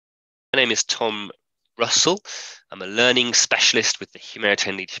name is Tom Russell. I'm a learning specialist with the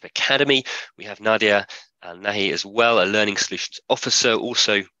Humanitarian Leadership Academy. We have Nadia Nahi as well, a learning solutions officer,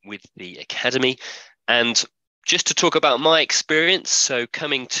 also with the Academy. And just to talk about my experience, so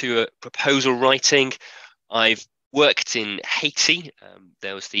coming to proposal writing, I've worked in Haiti.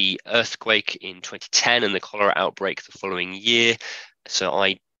 There was the earthquake in 2010 and the cholera outbreak the following year. So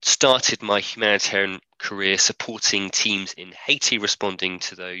I started my humanitarian career supporting teams in Haiti responding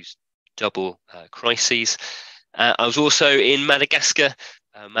to those double crises. I was also in Madagascar.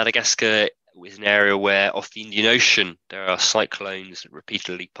 Madagascar is an area where off the Indian Ocean there are cyclones that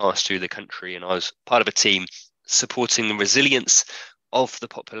repeatedly pass through the country, and I was part of a team supporting the resilience of the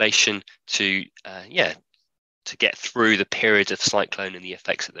population to get through the period of cyclone and the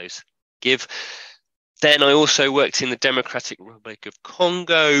effects that those give. Then I also worked in the Democratic Republic of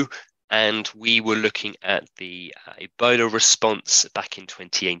Congo, and we were looking at the Ebola response back in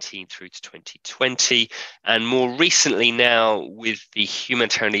 2018 through to 2020. And more recently now with the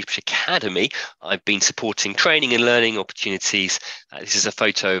Humanitarian Leadership Academy, I've been supporting training and learning opportunities. This is a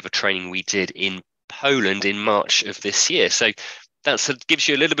photo of a training we did in Poland in March of this year. So that gives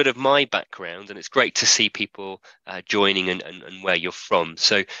you a little bit of my background, and it's great to see people joining and where you're from.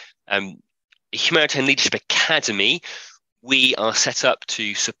 So Humanitarian Leadership Academy, we are set up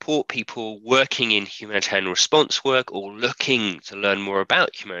to support people working in humanitarian response work or looking to learn more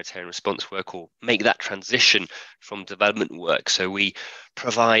about humanitarian response work or make that transition from development work. So we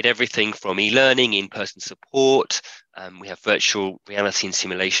provide everything from e-learning, in-person support. We have virtual reality and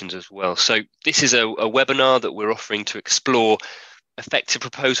simulations as well. So this is a webinar that we're offering to explore effective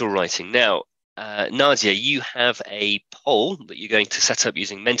proposal writing. Now, Nadia, you have a poll that you're going to set up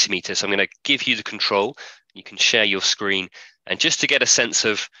using Mentimeter. So I'm going to give you the control. You can share your screen, and just to get a sense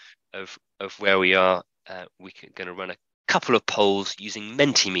of where we are, we're going to run a couple of polls using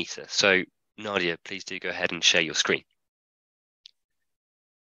Mentimeter. So Nadia, please do go ahead and share your screen.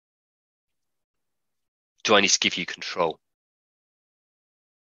 Do I need to give you control?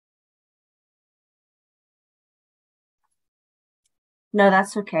 No,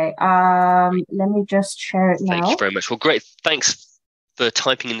 that's okay. Let me just share it now. Thank you very much. Well, great. Thanks for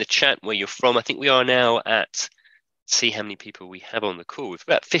typing in the chat where you're from. I think we are now at, see how many people we have on the call. We've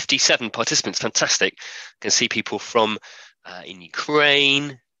got 57 participants. Fantastic. I can see people from in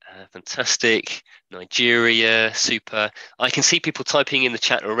Ukraine. Fantastic. Nigeria. Super. I can see people typing in the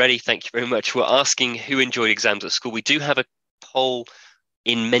chat already. Thank you very much. We're asking who enjoyed exams at school. We do have a poll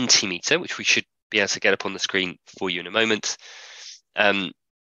in Mentimeter, which we should be able to get up on the screen for you in a moment.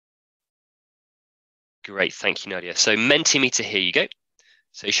 Great, thank you, Nadia. So Mentimeter, here you go.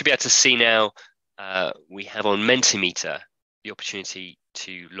 So you should be able to see now, we have on Mentimeter the opportunity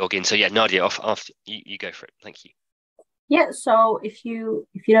to log in. So yeah, Nadia, after you go for it. Thank you. Yeah, so if you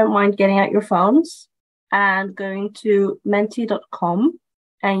don't mind getting out your phones and going to menti.com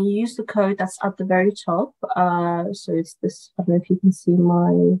and use the code that's at the very top. So it's this, I don't know if you can see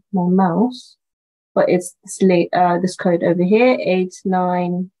my mouse, but it's this code over here,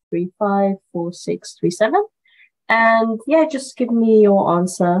 89354637. And yeah, just give me your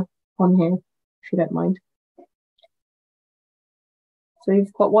answer on here, if you don't mind. So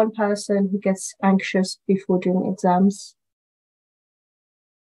you've got one person who gets anxious before doing exams.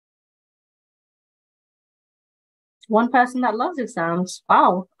 One person that loves exams.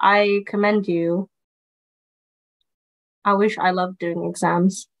 Wow, I commend you. I wish I loved doing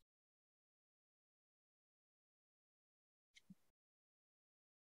exams.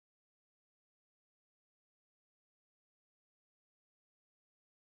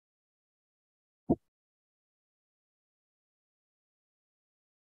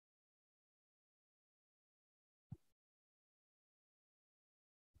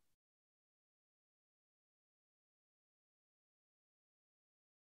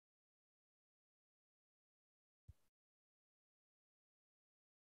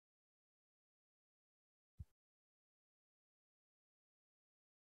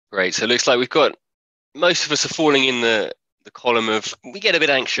 Great. So it looks like we've got, most of us are falling in the column of, we get a bit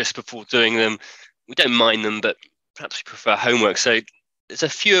anxious before doing them. We don't mind them, but perhaps we prefer homework. So there's a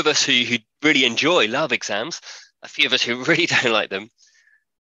few of us who really love exams. A few of us who really don't like them.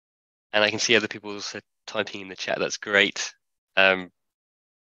 And I can see other people also typing in the chat. That's great.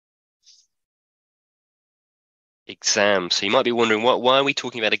 Exams. So you might be wondering, why are we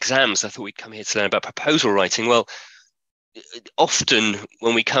talking about exams? I thought we'd come here to learn about proposal writing. Well, often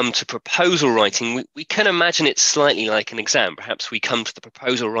when we come to proposal writing, we can imagine it slightly like an exam. Perhaps we come to the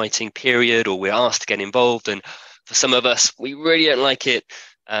proposal writing period, or we're asked to get involved, and for some of us, we really don't like it.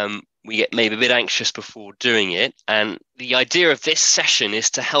 we get maybe a bit anxious before doing it. And the idea of this session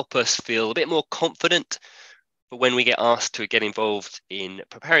is to help us feel a bit more confident for when we get asked to get involved in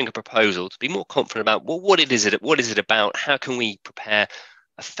preparing a proposal, to be more confident about, well, what is it about? How can we prepare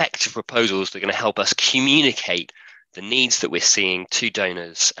effective proposals that are going to help us communicate the needs that we're seeing to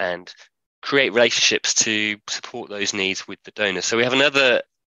donors and create relationships to support those needs with the donors. So we have another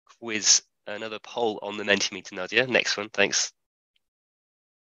quiz, another poll on the Mentimeter, Nadia. Next one, thanks.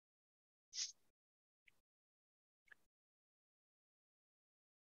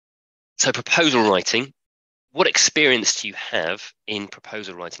 So proposal writing, what experience do you have in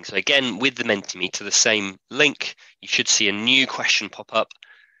proposal writing? So again, with the Mentimeter, the same link, you should see a new question pop up.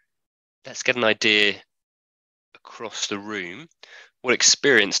 Let's get an idea across the room. What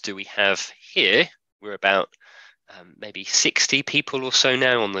experience do we have here? We're about maybe 60 people or so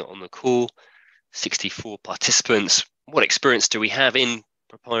now on the call, 64 participants. What experience do we have in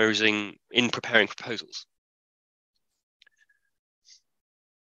preparing proposals?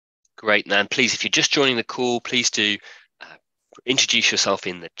 Great, and please, if you're just joining the call, please do introduce yourself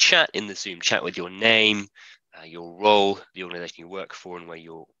in the chat, in the Zoom chat, with your name, your role, the organization you work for, and where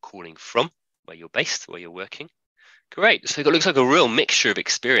you're calling from, where you're based, where you're working. Great, so it looks like a real mixture of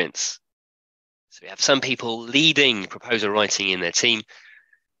experience. So we have some people leading proposal writing in their team,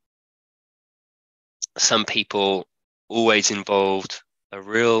 some people always involved, a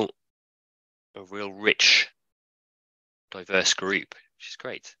real rich, diverse group, which is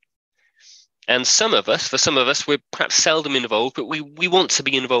great. And for some of us, we're perhaps seldom involved, but we want to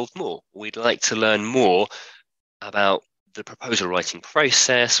be involved more. We'd like to learn more about the proposal writing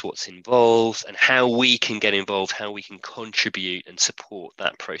process, what's involved, and how we can get involved, how we can contribute and support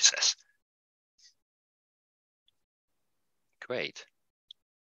that process. Great.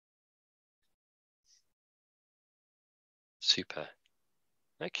 Super.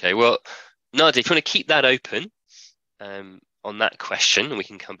 Okay, well, Nadia, if you want to keep that open on that question, and we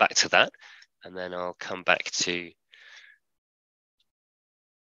can come back to that, and then I'll come back to...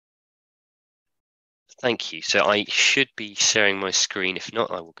 Thank you. So I should be sharing my screen. If not,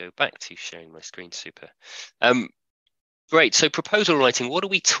 I will go back to sharing my screen. Super. Great. So proposal writing, what are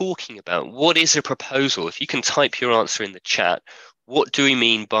we talking about? What is a proposal? If you can type your answer in the chat, what do we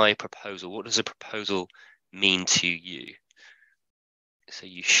mean by proposal? What does a proposal mean to you? So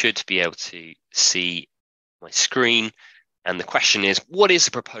you should be able to see my screen. And the question is, what is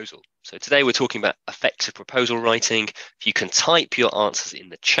a proposal? So today we're talking about effective proposal writing. If you can type your answers in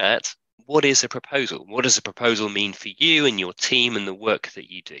the chat, what is a proposal? What does a proposal mean for you and your team and the work that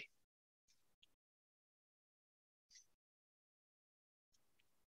you do?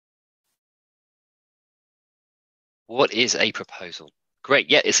 What is a proposal? Great.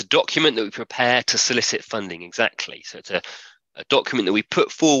 Yeah, it's a document that we prepare to solicit funding. Exactly. So it's a document that we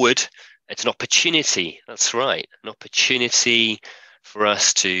put forward. It's an opportunity. That's right. An opportunity for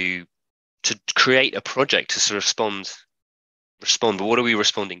us to create a project to sort of respond. But what are we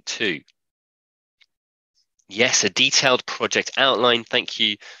responding to? Yes, a detailed project outline. Thank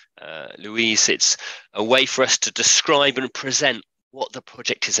you, Louise. It's a way for us to describe and present what the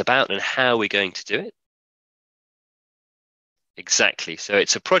project is about and how we're going to do it. Exactly. So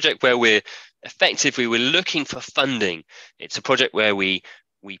it's a project where we're looking for funding. It's a project where we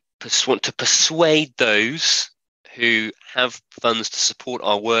want to persuade those who have funds to support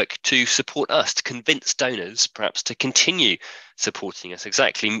our work to support us, to convince donors perhaps to continue supporting us.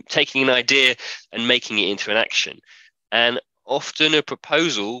 Exactly. Taking an idea and making it into an action. And often a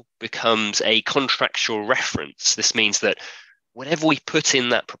proposal becomes a contractual reference. This means that whatever we put in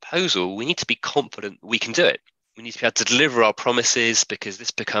that proposal, we need to be confident we can do it. We need to be able to deliver our promises because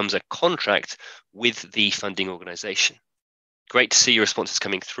this becomes a contract with the funding organization. Great to see your responses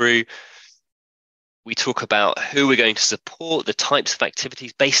coming through. We talk about who we're going to support, the types of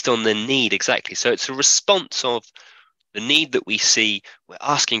activities based on the need. Exactly. So it's a response of the need that we see. We're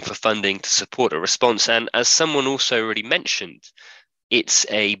asking for funding to support a response. And as someone also already mentioned, it's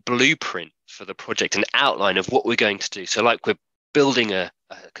a blueprint for the project, an outline of what we're going to do. So like we're building a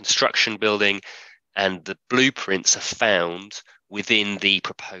construction building, and the blueprints are found within the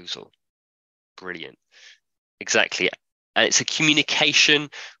proposal. Brilliant. Exactly. And it's a communication.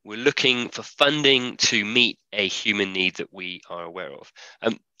 We're looking for funding to meet a human need that we are aware of.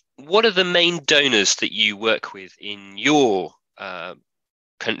 What are the main donors that you work with in your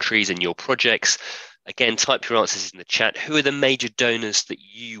countries and your projects? Again, type your answers in the chat. Who are the major donors that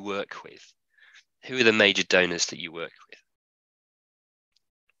you work with? Who are the major donors that you work with?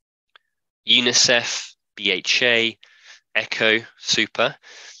 UNICEF, BHA, ECHO, super.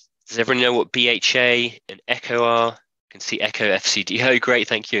 Does everyone know what BHA and ECHO are? can see Echo FCDO, great,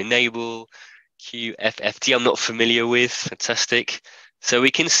 thank you. Enable, QFFD, I'm not familiar with, fantastic. So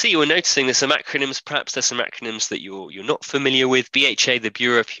we can see, we're noticing there's some acronyms, perhaps there's some acronyms that you're not familiar with. BHA, the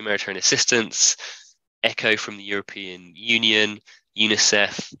Bureau of Humanitarian Assistance, ECHO from the European Union,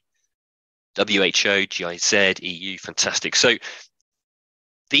 UNICEF, WHO, GIZ, EU, fantastic. So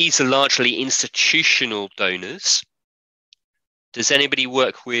these are largely institutional donors. Does anybody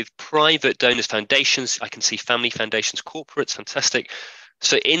work with private donors, foundations? I can see family foundations, corporates, fantastic.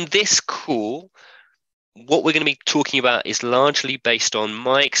 So in this call, what we're going to be talking about is largely based on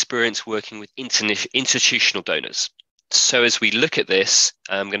my experience working with institutional donors. So as we look at this,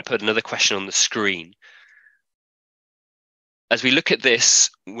 I'm going to put another question on the screen. As we look at this,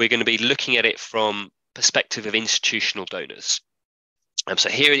 we're going to be looking at it from perspective of institutional donors. So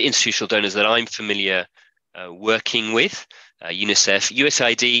here are the institutional donors that I'm familiar working with. UNICEF,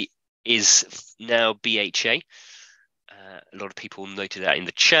 USAID is now BHA. A lot of people noted that in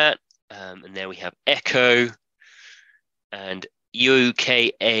the chat. And there we have ECHO, and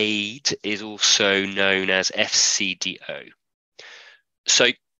UK Aid is also known as FCDO. So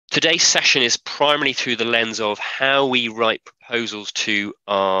today's session is primarily through the lens of how we write proposals to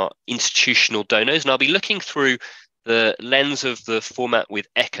our institutional donors. And I'll be looking through the lens of the format with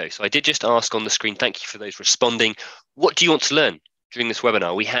ECHO. So I did just ask on the screen, thank you for those responding. What do you want to learn during this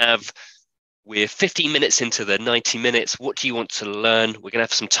webinar? We're 15 minutes into the 90 minutes. What do you want to learn? We're going to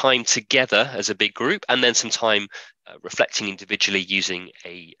have some time together as a big group, and then some time reflecting individually using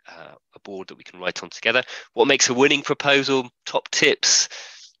a board that we can write on together. What makes a winning proposal? Top tips.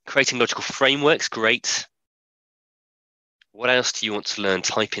 Creating logical frameworks. Great. What else do you want to learn?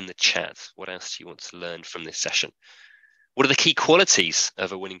 Type in the chat. What else do you want to learn from this session? What are the key qualities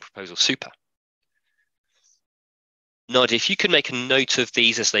of a winning proposal? Super. Nadia, if you could make a note of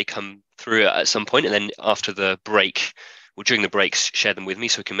these as they come through at some point, and then after the break, or during the breaks, share them with me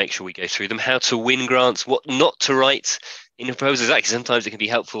so we can make sure we go through them. How to win grants, what not to write in proposals. Actually, sometimes it can be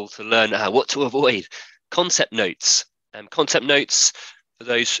helpful to learn what to avoid. Concept notes. Concept notes, for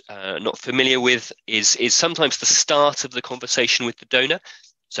those not familiar with, is sometimes the start of the conversation with the donor.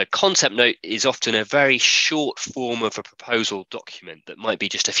 So concept note is often a very short form of a proposal document that might be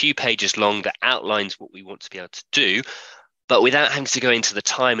just a few pages long that outlines what we want to be able to do, but without having to go into the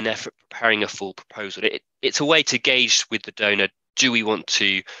time and effort preparing a full proposal. It's a way to gauge with the donor, do we want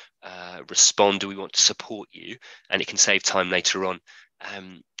to respond, do we want to support you? And it can save time later on.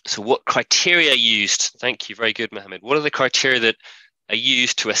 So what criteria are used? Thank you, very good, Mohammed. What are the criteria that are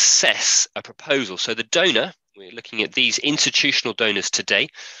used to assess a proposal? So the donor, we're looking at these institutional donors today.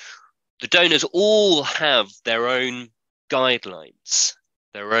 The donors all have their own guidelines,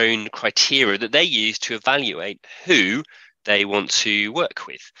 their own criteria that they use to evaluate who they want to work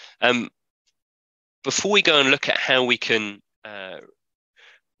with. Before we go and look at how we can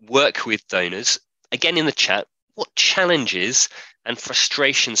work with donors, again in the chat, what challenges and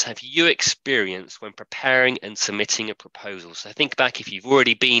frustrations have you experienced when preparing and submitting a proposal? So think back if you've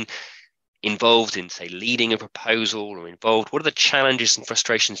already been involved in, say, leading a proposal or involved, what are the challenges and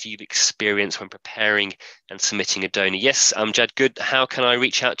frustrations you've experienced when preparing and submitting a donor? Yes, Amjad, good. How can I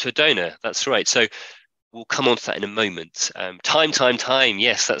reach out to a donor? That's right. So we'll come on to that in a moment. Time.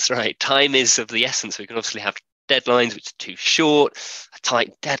 Yes, that's right. Time is of the essence. We can obviously have deadlines which are too short, a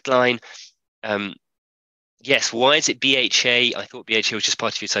tight deadline. Yes, why is it BHA? I thought BHA was just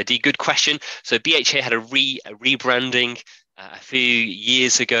part of USAID. Good question. So BHA had a rebranding a few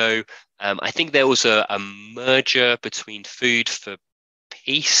years ago. I think there was a merger between Food for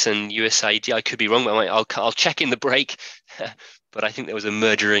Peace and USAID. I could be wrong, but I'll check in the break. But I think there was a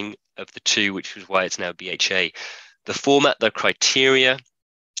mergering of the two, which is why it's now BHA. The format, the criteria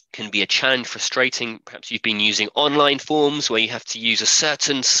can be a challenge, frustrating. Perhaps you've been using online forms where you have to use a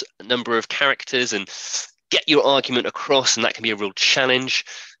certain number of characters and get your argument across, and that can be a real challenge.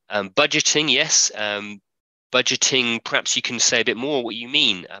 Budgeting, yes. Budgeting, perhaps you can say a bit more what you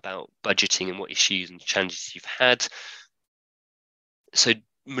mean about budgeting and what issues and challenges you've had. So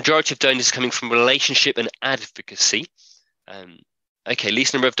majority of donors coming from relationship and advocacy. Okay,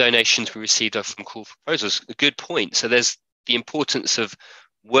 least number of donations we received are from call for proposals. A good point. So there's the importance of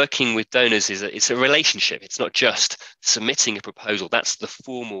working with donors it's a relationship. It's not just submitting a proposal. That's the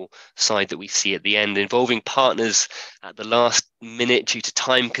formal side that we see at the end. Involving partners at the last minute due to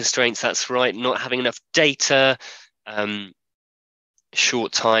time constraints. That's right. Not having enough data,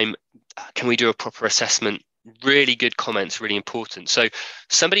 short time. Can we do a proper assessment? Really good comments, really important. So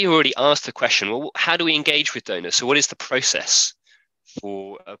somebody who already asked the question, well, how do we engage with donors? So what is the process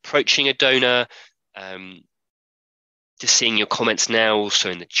for approaching a donor? Just seeing your comments now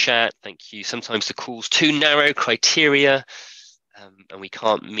also in the chat. Thank you. Sometimes the call's too narrow criteria and we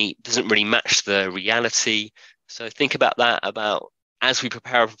can't meet, doesn't really match the reality. So think about that, about as we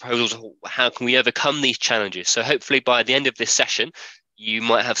prepare our proposals, how can we overcome these challenges? So hopefully by the end of this session, you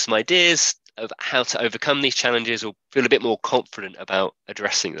might have some ideas of how to overcome these challenges or feel a bit more confident about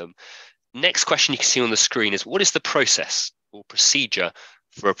addressing them. Next question you can see on the screen is, what is the process or procedure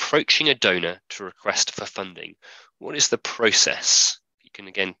for approaching a donor to request for funding? What is the process? You can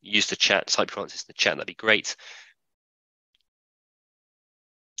again use the chat, type your answers in the chat, that'd be great.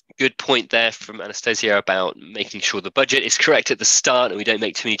 Good point there from Anastasia about making sure the budget is correct at the start and we don't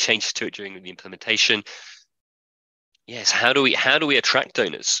make too many changes to it during the implementation. Yes, how do we attract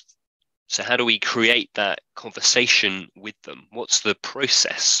donors? So how do we create that conversation with them? What's the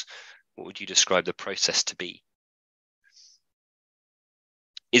process? What would you describe the process to be?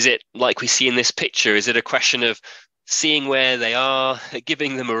 Is it like we see in this picture? Is it a question of seeing where they are,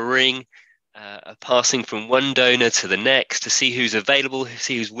 giving them a ring, passing from one donor to the next to see who's available,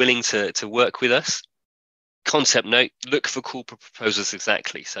 see who's willing to work with us? Concept note, look for call proposals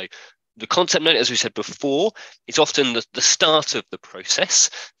exactly. So the concept note, as we said before, is often the start of the process.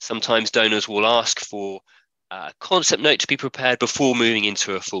 Sometimes donors will ask for a concept note to be prepared before moving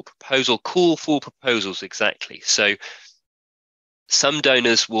into a full proposal. Call for proposals exactly. So some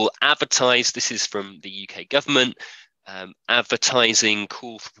donors will advertise, this is from the UK government, advertising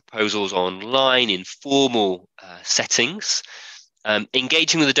call for proposals online in formal settings,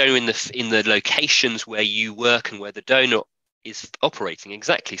 engaging with the donor in the locations where you work and where the donor is operating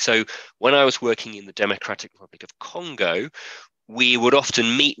exactly. So when I was working in the Democratic Republic of Congo, we would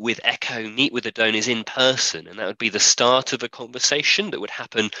often meet with ECHO, meet with the donors in person, and that would be the start of a conversation that would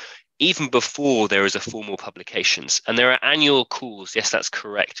happen even before there is a formal publications. And there are annual calls. Yes, that's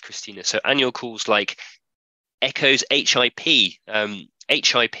correct, Christina. So annual calls like ECHO's HIP, if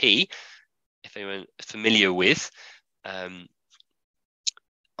anyone familiar with,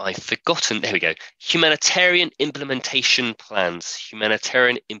 I've forgotten, there we go, Humanitarian Implementation Plans,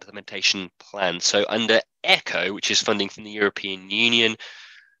 Humanitarian Implementation Plans. So under ECHO, which is funding from the European Union,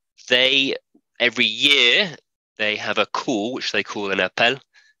 they, every year, they have a call, which they call an appel,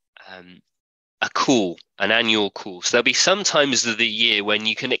 a call, an annual call. So there'll be some times of the year when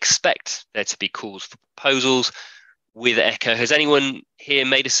you can expect there to be calls for proposals with ECHO. Has anyone here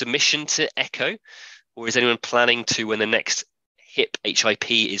made a submission to ECHO? Or is anyone planning to when the next HIP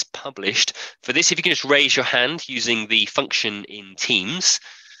is published? For this, if you can just raise your hand using the function in Teams.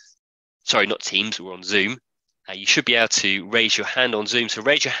 Sorry, not Teams, we're on Zoom. You should be able to raise your hand on Zoom. So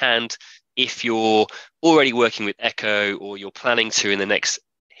raise your hand if you're already working with ECHO or you're planning to in the next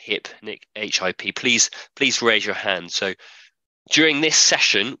HIP. Please raise your hand. So during this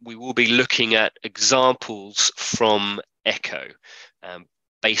session, we will be looking at examples from ECHO.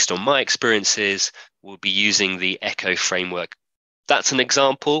 Based on my experiences, we'll be using the ECHO framework. That's an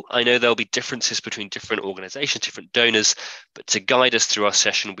example. I know there'll be differences between different organizations, different donors, but to guide us through our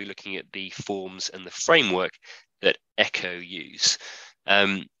session, we'll be looking at the forms and the framework that ECHO use.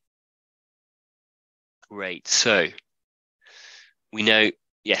 Great. So we know,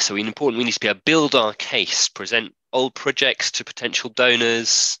 yes, so we need to be able to build our case, present old projects to potential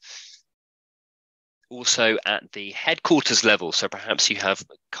donors, also at the headquarters level. So perhaps you have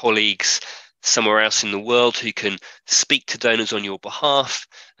colleagues somewhere else in the world who can speak to donors on your behalf,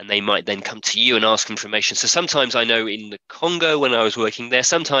 and they might then come to you and ask information. So sometimes I know in the Congo, when I was working there,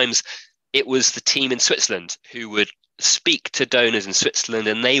 sometimes it was the team in Switzerland who would speak to donors in Switzerland,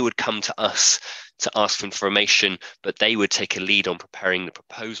 and they would come to us to ask for information, but they would take a lead on preparing the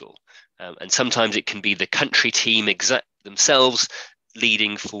proposal. And sometimes it can be the country team themselves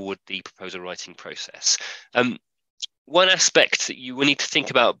leading forward the proposal writing process. One aspect that you will need to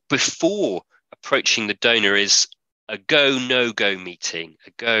think about before approaching the donor is a go, no-go meeting,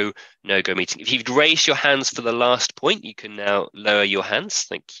 a go, no-go meeting. If you've raised your hands for the last point, you can now lower your hands.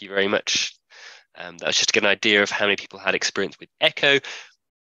 Thank you very much. That was just to get an idea of how many people had experience with ECHO.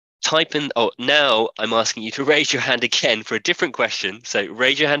 Type in, oh, now I'm asking you to raise your hand again for a different question. So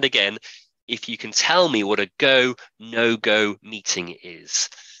raise your hand again if you can tell me what a go, no-go meeting is.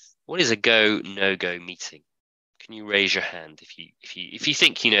 What is a go, no-go meeting? Can you raise your hand if you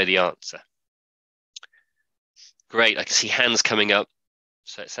think you know the answer? Great, I can see hands coming up.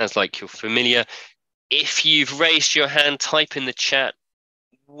 So it sounds like you're familiar. If you've raised your hand, type in the chat,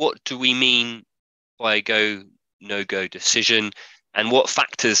 what do we mean by a go, no-go decision? And what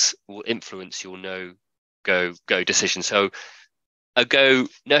factors will influence your no-go decision? So a go,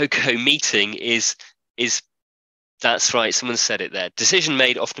 no-go meeting is that's right, someone said it there. Decision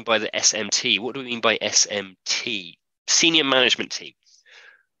made often by the SMT. What do we mean by SMT? senior management team.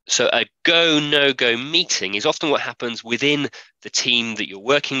 So a go, no-go meeting is often what happens within the team that you're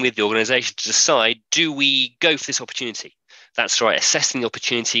working with, the organization, to decide, do we go for this opportunity? That's right, assessing the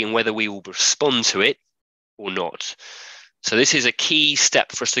opportunity and whether we will respond to it or not. So this is a key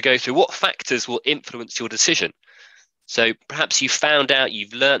step for us to go through. What factors will influence your decision? So perhaps you found out,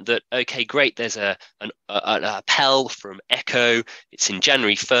 you've learned that, okay, great, there's an appel from ECHO. It's in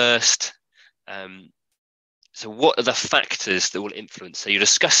January 1st. So what are the factors that will influence? So you're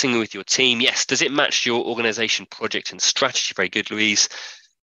discussing with your team. Yes, does it match your organization project and strategy? Very good, Louise.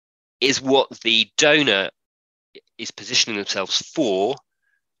 Is what the donor is positioning themselves for,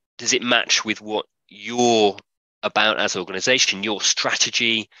 does it match with what you're about as an organization, your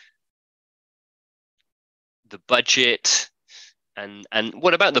strategy, the budget? And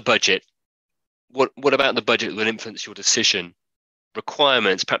what about the budget? What about the budget will influence your decision?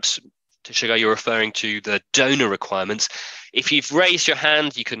 Requirements, perhaps, Tishaga, you're referring to the donor requirements. If you've raised your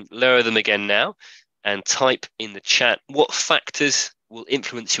hand, you can lower them again now and type in the chat what factors will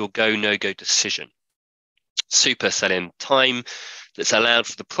influence your go, no-go decision. Super, Salim. Time that's allowed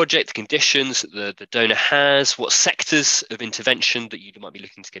for the project, the conditions that the donor has, what sectors of intervention that you might be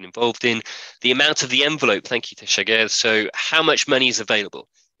looking to get involved in, the amount of the envelope. Thank you, Tishaga. So how much money is available?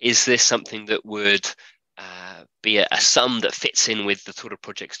 Is this something that would be a sum that fits in with the sort of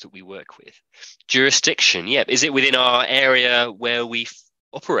projects that we work with? Jurisdiction, yeah. Is it within our area where we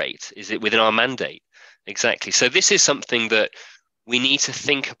operate? Is it within our mandate? Exactly. So this is something that we need to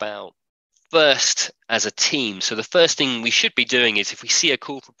think about first as a team. So the first thing we should be doing is, if we see a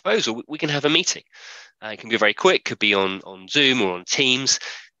cool proposal, we can have a meeting. It can be very quick, could be on Zoom or on Teams,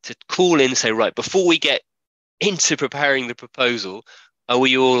 to call in and say, right, before we get into preparing the proposal, are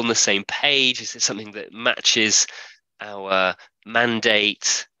we all on the same page? Is it something that matches our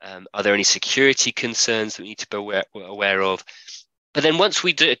mandate? Are there any security concerns that we need to be aware of? But then once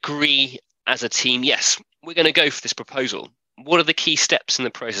we agree as a team, yes, we're going to go for this proposal, what are the key steps in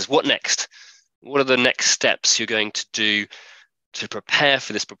the process? What next? What are the next steps you're going to do to prepare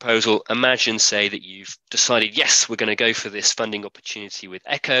for this proposal? Imagine, say, that you've decided, yes, we're going to go for this funding opportunity with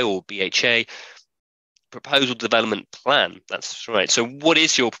ECHO or BHA. Proposal development plan. That's right. So what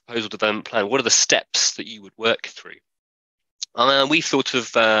is your proposal development plan? What are the steps that you would work through? We've thought of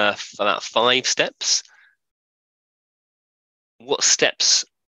about 5 steps. What steps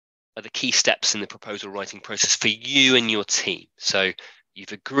are the key steps in the proposal writing process for you and your team? So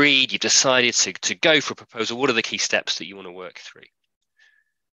you've agreed, you've decided to go for a proposal. What are the key steps that you want to work through?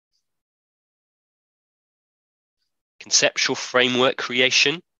 Conceptual framework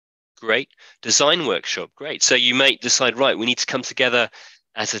creation. Great. Design workshop. Great. So you might decide, right, we need to come together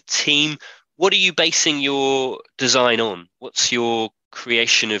as a team. What are you basing your design on? What's your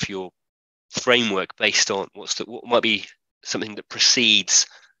creation of your framework based on? What might be something that precedes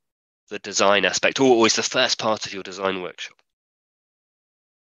the design aspect, or is the first part of your design workshop?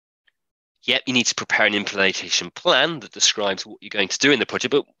 Yep, you need to prepare an implementation plan that describes what you're going to do in the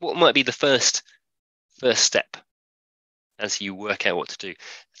project, but what might be the first step as you work out what to do?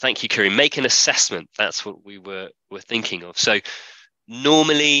 Thank you, Karim. Make an assessment. That's what we were thinking of. So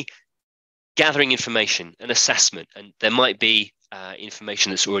normally gathering information, an assessment, and there might be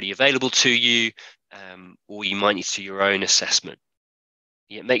information that's already available to you, or you might need to do your own assessment.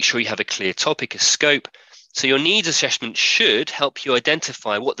 Yeah, make sure you have a clear topic, a scope. So your needs assessment should help you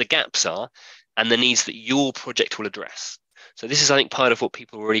identify what the gaps are and the needs that your project will address. So this is, I think, part of what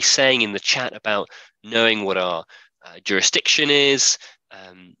people are already saying in the chat about knowing what our jurisdiction is,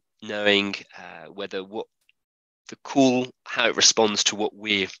 knowing whether what the call, how it responds to what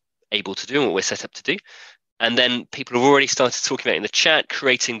we're able to do and what we're set up to do. And then people have already started talking about in the chat,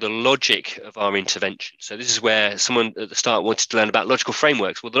 creating the logic of our intervention. So this is where someone at the start wanted to learn about logical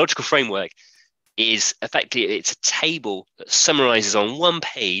frameworks. Well, the logical framework is effectively, it's a table that summarizes on one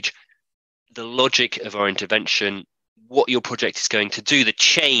page the logic of our intervention, what your project is going to do, the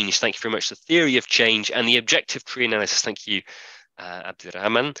change, thank you very much, the theory of change, and the objective tree analysis. Thank you,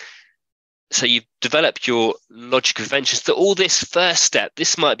 Abdurrahman. So you've developed your logic of interventions. So all this first step,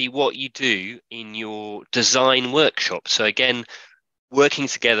 this might be what you do in your design workshop. So again, working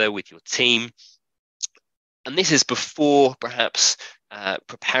together with your team. And this is before perhaps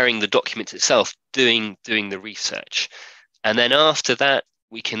preparing the document itself, doing the research. And then after that,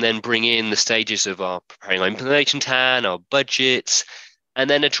 we can then bring in the stages of our preparing our implementation plan, our budgets, and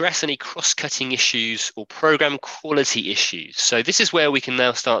then address any cross-cutting issues or program quality issues. So this is where we can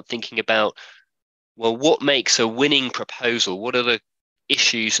now start thinking about, well, what makes a winning proposal? What are the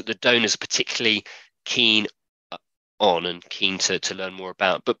issues that the donors are particularly keen on and keen to learn more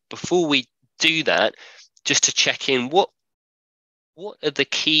about? But before we do that, just to check in, what are the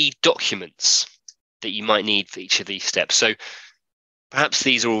key documents that you might need for each of these steps? So perhaps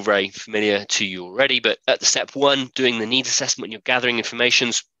these are all very familiar to you already, but at the step one, doing the needs assessment, you're gathering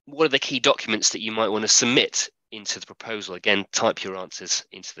information. What are the key documents that you might want to submit into the proposal? Again, type your answers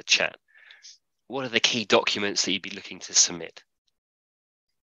into the chat. What are the key documents that you'd be looking to submit?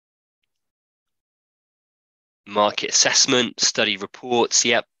 Market assessment, study reports,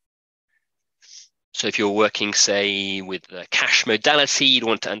 yep. So if you're working, say, with the cash modality, you'd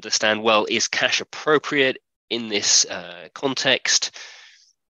want to understand, well, is cash appropriate in this context?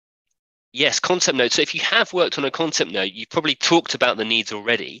 Yes, concept note. So if you have worked on a concept note, you've probably talked about the needs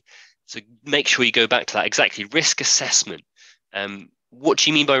already. So make sure you go back to that. Exactly. Risk assessment. What do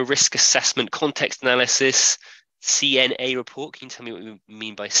you mean by risk assessment? Context analysis, CNA report. Can you tell me what you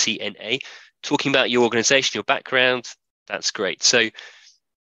mean by CNA? Talking about your organization, your background. That's great. So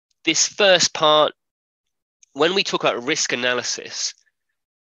this first part, when we talk about risk analysis,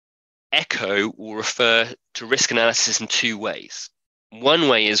 ECHO will refer to risk analysis in two ways. One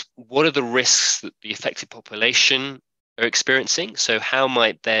way is, what are the risks that the affected population are experiencing? So how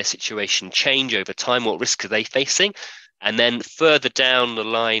might their situation change over time? What risks are they facing? And then further down the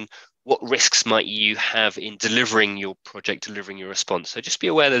line, what risks might you have in delivering your project, delivering your response? So just be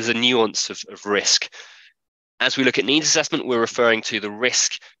aware there's a nuance of risk. As we look at needs assessment, we're referring to the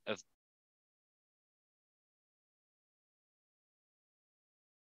risk of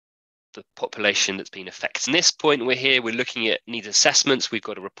the population that's been affected. At this point, we're looking at needs assessments. We've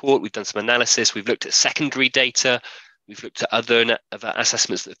got a report. We've done some analysis. We've looked at secondary data. We've looked at other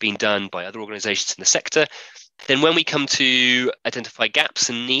assessments that have been done by other organizations in the sector. Then when we come to identify gaps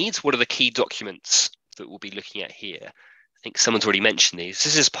and needs, what are the key documents that we'll be looking at here? I think someone's already mentioned these.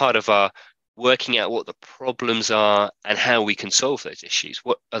 This is part of our working out what the problems are and how we can solve those issues.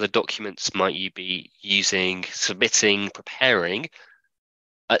 What other documents might you be using, submitting, preparing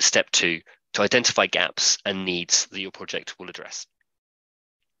at step 2 to identify gaps and needs that your project will address?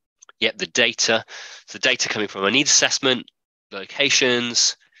 Yep, the data. So the data coming from a needs assessment,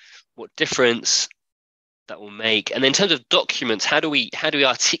 locations, what difference that will make. And then in terms of documents, how do we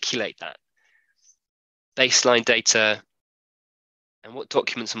articulate that? Baseline data, and what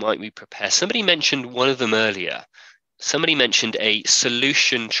documents might we prepare? Somebody mentioned one of them earlier. Somebody mentioned a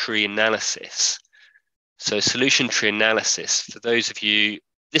solution tree analysis. So solution tree analysis, for those of you,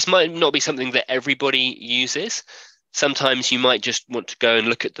 this might not be something that everybody uses. Sometimes you might just want to go and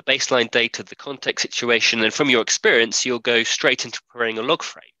look at the baseline data, the context situation, and from your experience, you'll go straight into preparing a log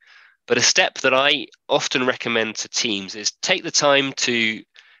frame. But a step that I often recommend to teams is take the time to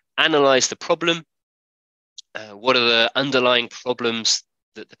analyze the problem. What are the underlying problems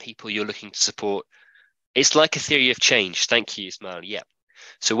that the people you're looking to support? It's like a theory of change. Thank you, Ismail. Yeah.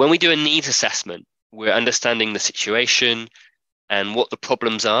 So when we do a needs assessment, we're understanding the situation and what the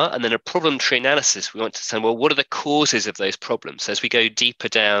problems are. And then a problem tree analysis, we want to say, well, what are the causes of those problems? So as we go deeper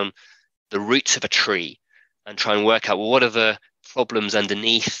down the roots of a tree and try and work out, well, what are the problems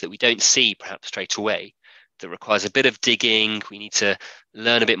underneath that we don't see perhaps straight away, that requires a bit of digging. We need to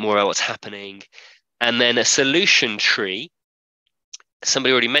learn a bit more about what's happening. And then a solution tree,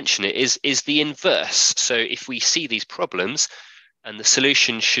 somebody already mentioned it, is the inverse. So if we see these problems, and the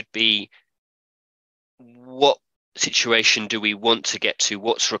solution should be, what situation do we want to get to?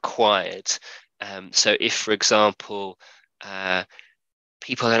 What's required? So if, for example,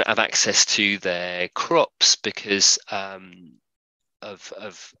 people don't have access to their crops because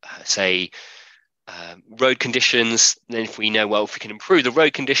of say, road conditions, then if we know, well, if we can improve the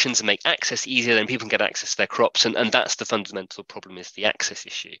road conditions and make access easier, then people can get access to their crops. And that's the fundamental problem, is the access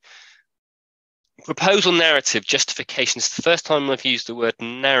issue. Proposal narrative justification is the first time I've used the word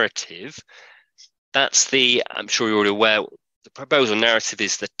narrative. That's I'm sure you're already aware, the proposal narrative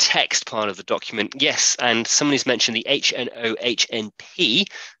is the text part of the document. Yes, and somebody's mentioned the HNO, HNP.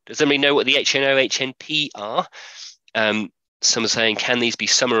 Does anybody know what the HNO, HNP are? Someone's saying, can these be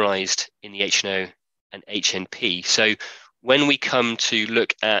summarized in the HNO and HNP? So when we come to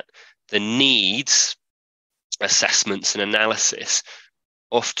look at the needs assessments and analysis,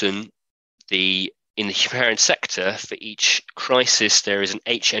 often in the humanitarian sector, for each crisis, there is an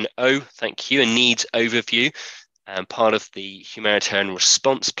HNO, thank you, a needs overview, and part of the humanitarian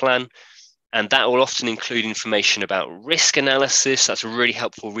response plan. And that will often include information about risk analysis. That's a really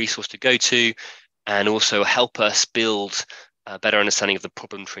helpful resource to go to, and also help us build a better understanding of the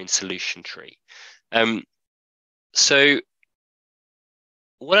problem tree and solution tree. So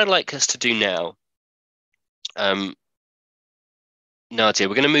what I'd like us to do now, Nadia,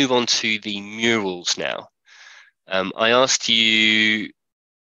 we're going to move on to the murals now. I asked you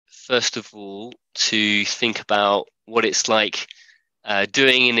first of all, to think about what it's like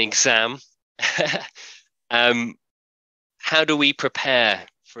doing an exam. How do we prepare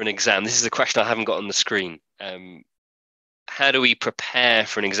for an exam? This is a question I haven't got on the screen. How do we prepare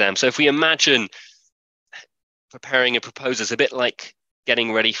for an exam? So if we imagine preparing a proposal is a bit like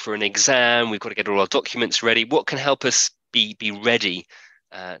getting ready for an exam, we've got to get all our documents ready. What can help us be ready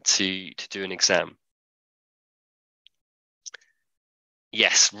to do an exam?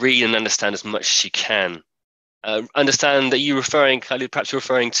 Yes, read and understand as much as you can. Understand that perhaps you're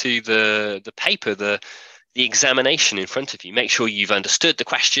referring to the paper, the examination in front of you. Make sure you've understood the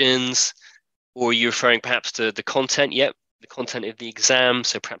questions, or you're referring perhaps to the content. Yep, the content of the exam.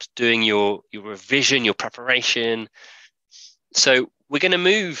 So perhaps doing your revision, your preparation. So we're going to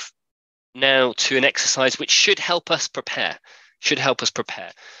move now to an exercise which should help us prepare.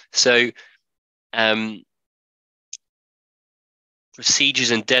 So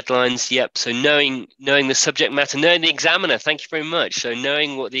procedures and deadlines. Yep. So knowing the subject matter, knowing the examiner. Thank you very much. So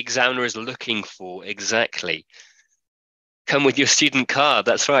knowing what the examiner is looking for exactly. Come with your student card.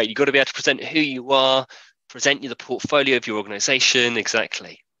 That's right. You've got to be able to present who you are, present you the portfolio of your organization.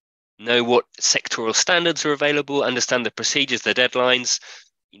 Exactly. Know what sectoral standards are available, understand the procedures, the deadlines.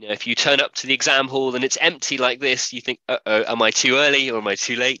 If you turn up to the exam hall and it's empty like this, you think, uh-oh, am I too early or am I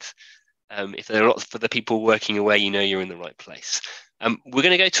too late? If there are lots for the people working away, you're in the right place. We're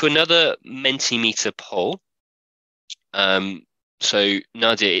going to go to another Mentimeter poll. So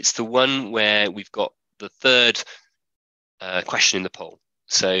Nadia, it's the one where we've got the third question in the poll.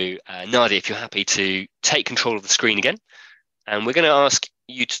 So Nadia, if you're happy to take control of the screen again, and we're going to ask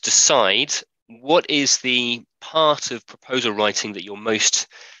you to decide what is the part of proposal writing that you're most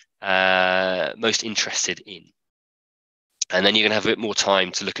interested in. And then you're going to have a bit more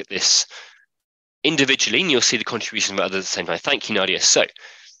time to look at this individually, and you'll see the contributions of others at the same time. Thank you, Nadia. So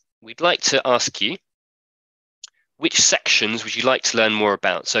we'd like to ask you, which sections would you like to learn more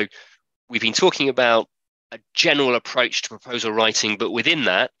about? So we've been talking about a general approach to proposal writing, but within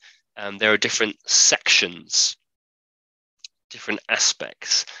that, there are different sections, different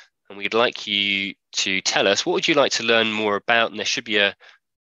aspects. And we'd like you to tell us, what would you like to learn more about? And there should be a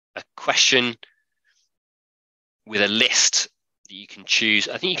question with a list that you can choose.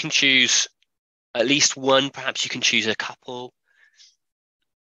 I think you can choose at least one, perhaps you can choose a couple.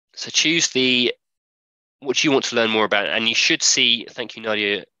 So choose what do you want to learn more about? And you should see, thank you,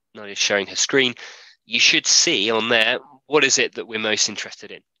 Nadia sharing her screen. You should see on there, what is it that we're most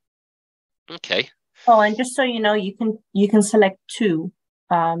interested in? Okay. Oh, and just so you know, you can select two.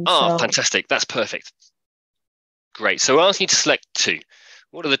 Fantastic. That's perfect. Great. So I'll ask you to select two.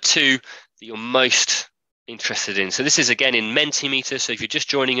 What are the two that you're most interested in? So this is again in Mentimeter. So if you're just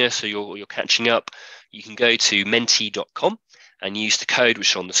joining us or you're catching up, you can go to menti.com and use the code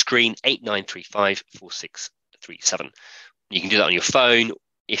which is on the screen, 89354637. You can do that on your phone.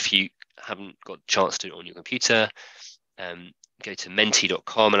 If you haven't got a chance to do it on your computer, go to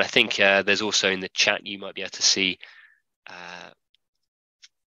menti.com. And I think there's also in the chat, you might be able to see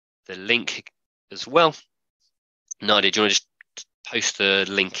the link as well. Nadia, do you want to just post the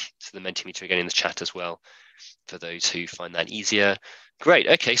link to the Mentimeter again in the chat as well for those who find that easier? Great.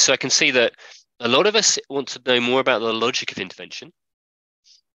 Okay, so I can see that a lot of us want to know more about the logic of intervention.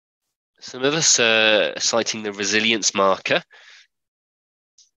 Some of us are citing the resilience marker,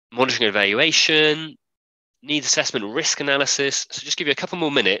 monitoring and evaluation, needs assessment, risk analysis. So just give you a couple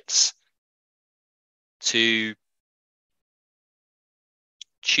more minutes to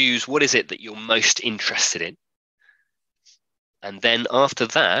choose what is it that you're most interested in. And then after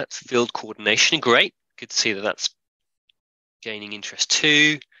that, field coordination, great. Good to see that that's gaining interest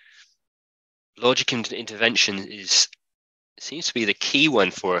too. Logic and intervention seems to be the key one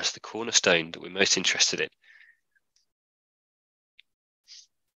for us, the cornerstone that we're most interested in.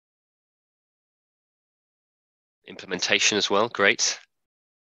 Implementation as well, great.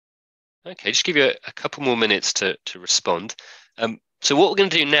 Okay, just give you a couple more minutes to respond. So what we're going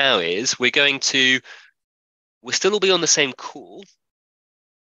to do now is we'll still all be on the same call,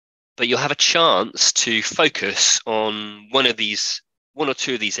 but you'll have a chance to focus on one or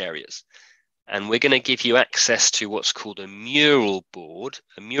two of these areas. And we're going to give you access to what's called a mural board.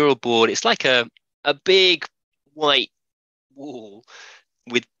 A mural board, it's like a big white wall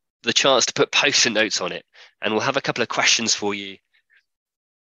with the chance to put post-it notes on it. And we'll have a couple of questions for you.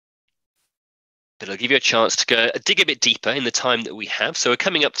 But I'll give you a chance to dig a bit deeper in the time that we have. So we're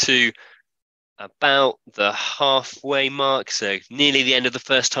coming up to about the halfway mark, so nearly the end of the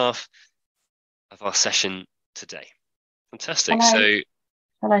first half of our session today. Fantastic.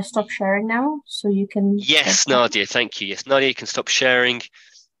 Shall I stop sharing now so you can? Yes, Nadia, thank you. Yes, Nadia, you can stop sharing.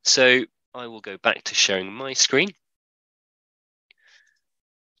 So I will go back to sharing my screen.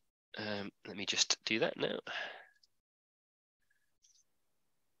 Let me just do that now.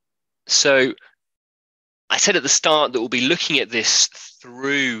 So I said at the start that we'll be looking at this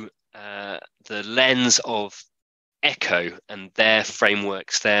through the lens of ECHO and their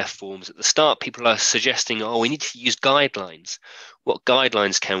frameworks, their forms. At the start, people are suggesting, oh, we need to use guidelines. What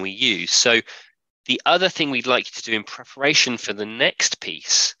guidelines can we use? So the other thing we'd like you to do in preparation for the next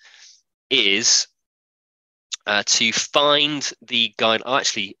piece is to find the guide. Oh,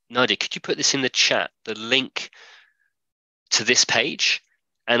 actually, Nadia, could you put this in the chat, the link to this page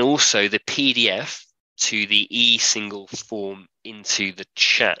and also the PDF to the e-single form into the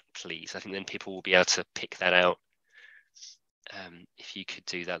chat, please? I think then people will be able to pick that out. If you could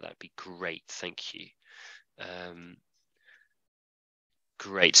do that, that'd be great. Thank you.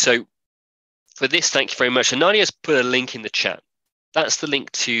 Great. So for this, thank you very much. And Nadia's put a link in the chat. That's the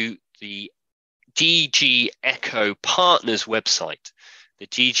link to the DG ECHO Partners website, the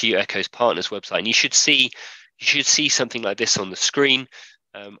DG ECHO's Partners website. And you should see something like this on the screen.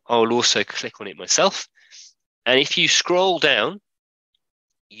 I'll also click on it myself. And if you scroll down,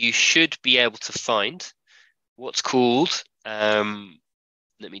 you should be able to find what's called,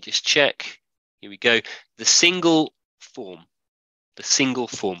 let me just check. Here we go. The single form. The single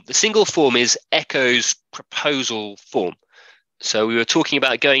form. The single form is ECHO's proposal form. So we were talking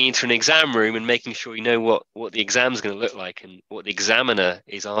about going into an exam room and making sure you know what the exam is going to look like and what the examiner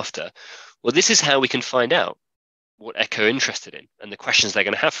is after. Well, this is how we can find out what ECHO are interested in and the questions they're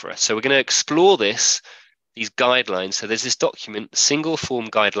going to have for us. So we're going to explore these guidelines. So there's this document, single form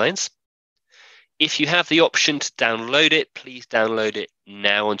guidelines. If you have the option to download it, please download it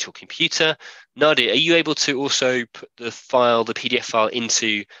now onto your computer. Nadia, are you able to also put the file, the PDF file,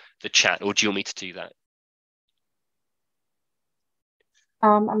 into the chat, or do you want me to do that?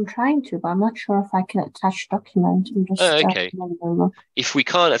 I'm trying to, but I'm not sure if I can attach document. I'm just okay. If we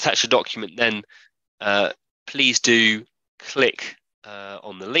can't attach a document, then please do click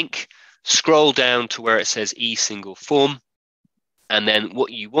on the link, scroll down to where it says e-single form, and then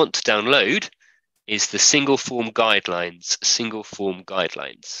what you want to download is the single form guidelines,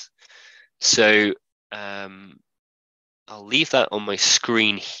 So I'll leave that on my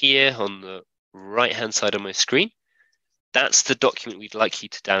screen here on the right-hand side of my screen. That's the document we'd like you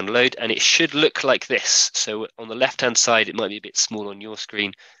to download, and it should look like this. So on the left-hand side, it might be a bit small on your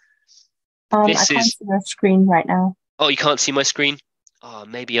screen. I can't see your screen right now. Oh, you can't see my screen? Oh,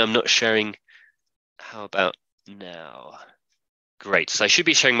 maybe I'm not sharing. How about now? Great. So I should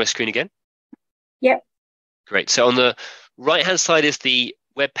be sharing my screen again. Yep. Great. So on the right-hand side is the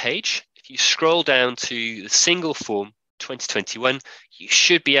web page. If you scroll down to the single form 2021, you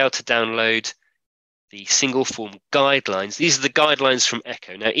should be able to download the single form guidelines. These are the guidelines from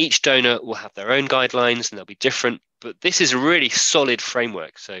ECHO. Now, each donor will have their own guidelines and they'll be different, but this is a really solid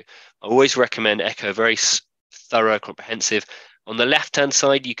framework. So I always recommend ECHO, very thorough, comprehensive. On the left-hand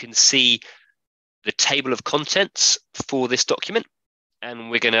side, you can see the table of contents for this document.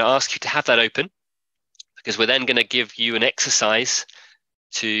 And we're going to ask you to have that open because we're then going to give you an exercise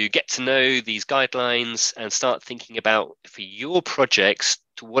to get to know these guidelines and start thinking about, for your projects,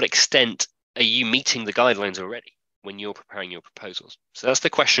 to what extent are you meeting the guidelines already when you're preparing your proposals? So that's the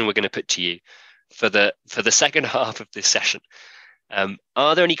question we're going to put to you for the second half of this session.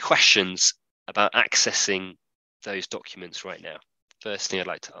 Are there any questions about accessing those documents right now? First thing I'd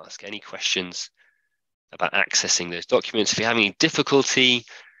like to ask, any questions about accessing those documents? If you're having any difficulty,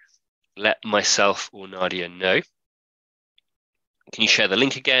 let myself or Nadia know. Can you share the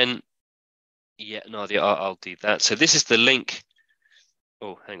link again? Yeah, Nadia, I'll do that. So this is the link.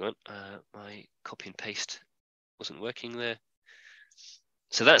 Oh, hang on. My copy and paste wasn't working there.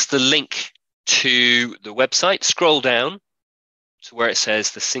 So that's the link to the website. Scroll down to where it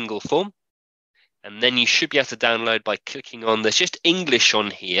says the single form. And then you should be able to download by clicking on, there's just English on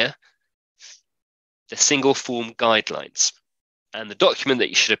here, the single form guidelines. And the document that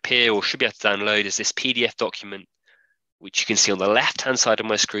you should appear or should be able to download is this PDF document, which you can see on the left-hand side of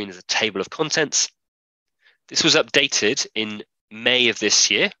my screen as a table of contents. This was updated in May of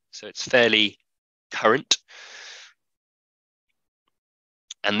this year, so it's fairly current.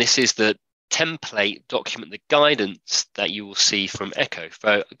 And this is the template document, the guidance that you will see from ECHO. So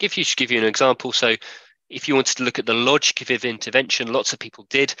I'll give you an example. So if you wanted to look at the logic of intervention, lots of people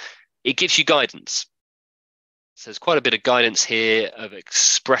did. It gives you guidance. So there's quite a bit of guidance here of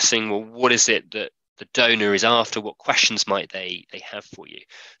expressing, well, what is it that the donor is after? What questions might they have for you?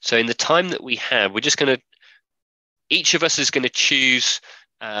 So in the time that we have, we're just going to, each of us is going to choose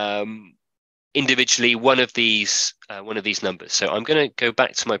individually one of these numbers. So I'm going to go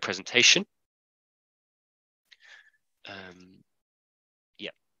back to my presentation.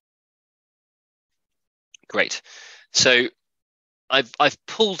 Yeah, great. So I've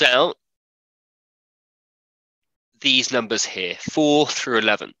pulled out these numbers here, 4 through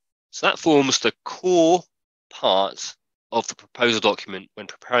 11. So that forms the core part of the proposal document when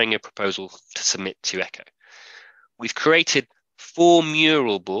preparing a proposal to submit to ECHO. We've created 4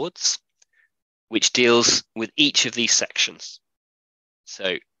 mural boards, which deals with each of these sections.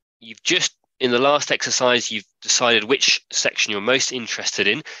 So you've just, in the last exercise, you've decided which section you're most interested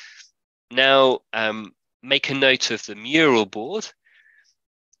in. Now, make a note of the mural board.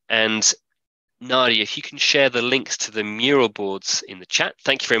 And Nadia, if you can share the links to the mural boards in the chat.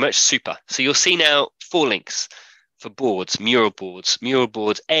 Thank you very much. Super. So you'll see now 4 links for boards, mural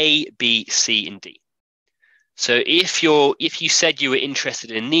boards A, B, C, and D. So if you said you were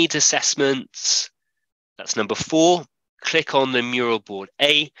interested in needs assessments, that's number 4. Click on the mural board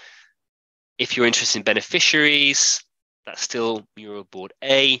A. If you're interested in beneficiaries, that's still mural board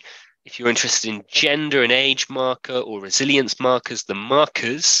A. If you're interested in gender and age marker or resilience markers, the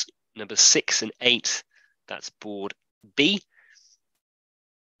markers, number 6 and 8, that's board B.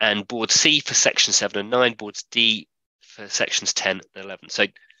 And board C for section 7 and 9, boards D for sections 10 and 11. So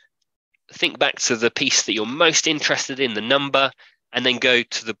think back to the piece that you're most interested in, the number, and then go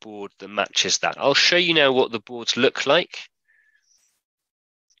to the board that matches that. I'll show you now what the boards look like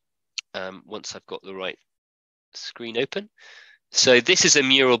once I've got the right screen open. So this is a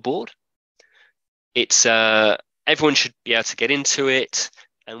mural board. It's everyone should be able to get into it.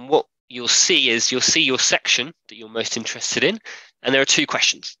 And what you'll see is your section that you're most interested in. And there are 2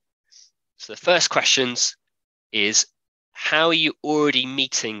 questions. So the first questions is, how are you already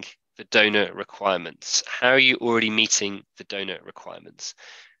meeting the donor requirements? How are you already meeting the donor requirements?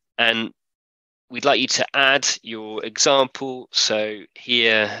 And we'd like you to add your example. So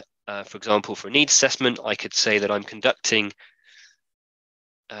here, for example, for a needs assessment, I could say that I'm conducting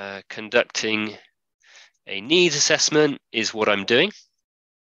a needs assessment is what I'm doing.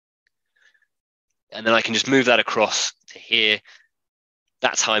 And then I can just move that across to here.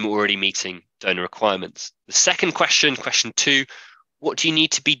 That's how I'm already meeting donor requirements. The second question, question 2, what do you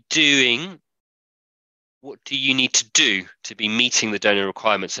need to be doing? What do you need to do to be meeting the donor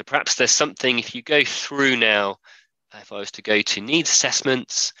requirements? So perhaps there's something, if you go through now, if I was to go to needs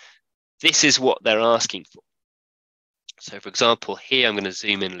assessments, this is what they're asking for. So for example, here I'm going to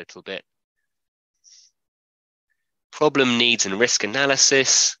zoom in a little bit. Problem, needs, and risk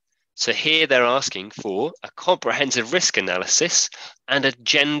analysis. So here they're asking for a comprehensive risk analysis and a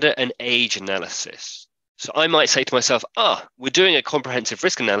gender and age analysis. So I might say to myself, we're doing a comprehensive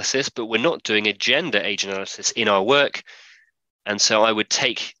risk analysis, but we're not doing a gender age analysis in our work. And so I would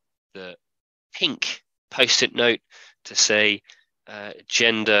take the pink post-it note to say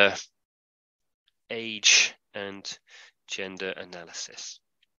gender, age, and gender analysis.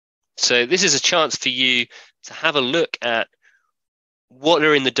 So this is a chance for you to have a look at what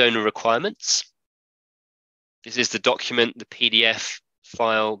are in the donor requirements. This is the document, the PDF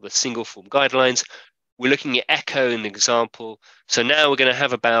file, the single form guidelines. We're looking at ECHO in the example. So now we're going to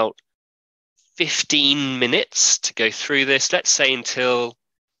have about 15 minutes to go through this. Let's say until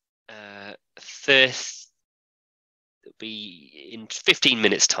it'll be in 15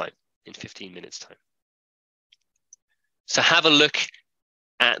 minutes time. So have a look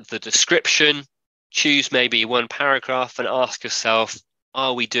at the description, choose maybe 1 paragraph and ask yourself,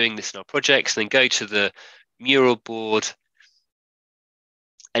 are we doing this in our projects? And then go to the mural board.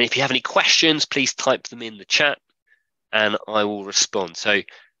 And if you have any questions, please type them in the chat and I will respond. So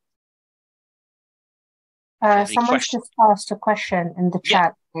someone's just asked a question in the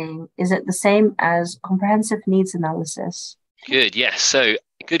chat. Is it the same as comprehensive needs analysis? Good, yes. So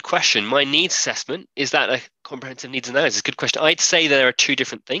good question. My needs assessment, is that a comprehensive needs analysis? Good question. I'd say there are 2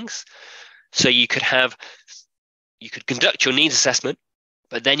 different things. So you could conduct your needs assessment,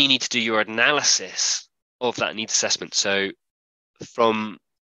 but then you need to do your analysis of that needs assessment. So from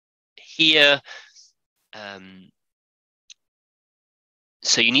here,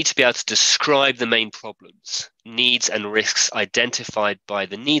 so you need to be able to describe the main problems, needs and risks identified by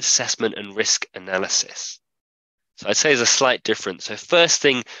the needs assessment and risk analysis. So I'd say there's a slight difference. So first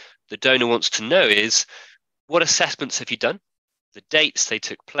thing the donor wants to know is, what assessments have you done? The dates they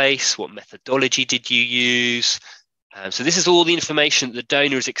took place, what methodology did you use? So this is all the information that the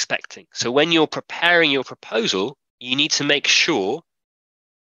donor is expecting. So when you're preparing your proposal, you need to make sure,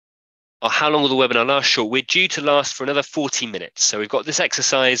 how long will the webinar last? Sure, we're due to last for another 40 minutes. So we've got this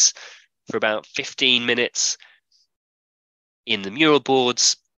exercise for about 15 minutes in the mural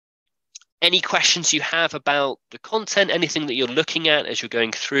boards. Any questions you have about the content, anything that you're looking at as you're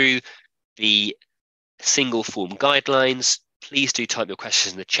going through the single form guidelines, please do type your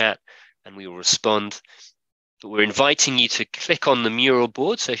questions in the chat and we will respond. But we're inviting you to click on the mural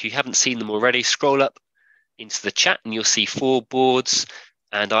board. So if you haven't seen them already, scroll up into the chat and you'll see 4 boards.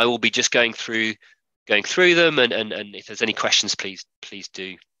 And I will be just going through them. And if there's any questions, please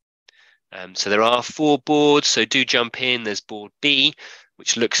do. So there are 4 boards. So do jump in. There's board B,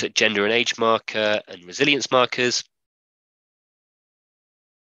 which looks at gender and age marker and resilience markers.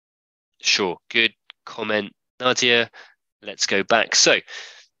 Sure, good comment, Nadia. Let's go back. So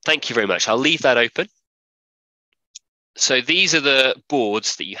thank you very much. I'll leave that open. So these are the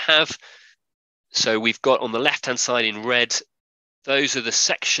boards that you have. So we've got on the left-hand side in red, those are the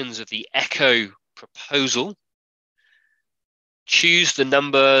sections of the ECHO proposal. Choose the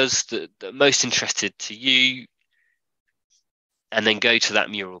numbers that are most interested to you, and then go to that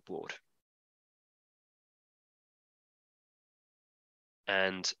mural board.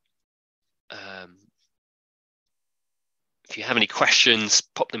 And if you have any questions,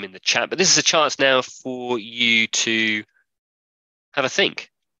 pop them in the chat. But this is a chance now for you to have a think.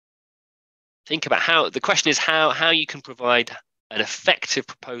 Think about how, the question is how you can provide an effective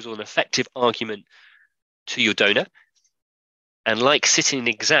proposal, an effective argument to your donor. And like sitting an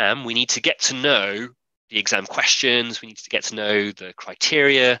exam, we need to get to know the exam questions. We need to get to know the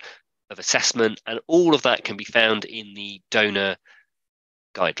criteria of assessment, and all of that can be found in the donor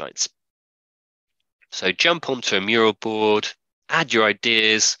guidelines. So jump onto a mural board, add your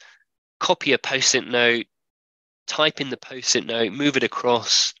ideas, copy a post-it note, type in the post-it note, move it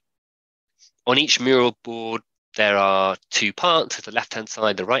across. On each mural board, there are 2 parts, the left-hand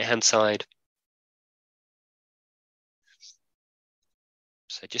side, the right-hand side.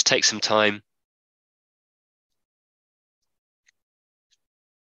 So just take some time.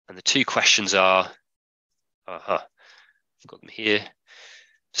 And the 2 questions are, I've got them here.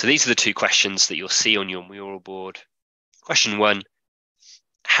 So these are the 2 questions that you'll see on your mural board. Question 1,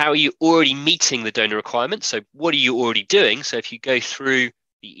 how are you already meeting the donor requirements? So what are you already doing? So if you go through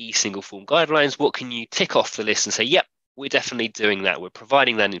the single form guidelines, what can you tick off the list and say, yep, we're definitely doing that. We're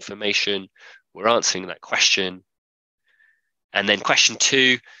providing that information. We're answering that question. And then question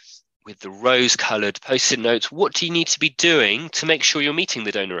 2, with the rose-colored post-it notes, what do you need to be doing to make sure you're meeting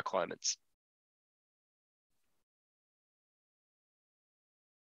the donor requirements?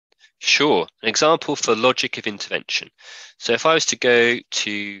 Sure, an example for logic of intervention. So if I was to go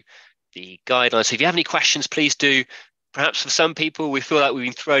to the guidelines, so if you have any questions, please do. Perhaps for some people, we feel like we've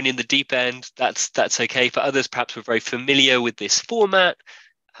been thrown in the deep end. That's okay. For others, perhaps we're very familiar with this format.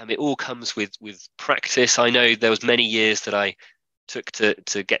 It all comes with practice. I know there was many years that I took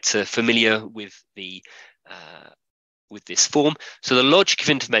to get familiar with the with this form. So the logic of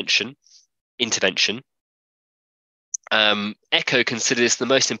intervention. ECHO considers the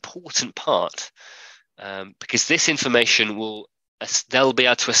most important part because this information they'll be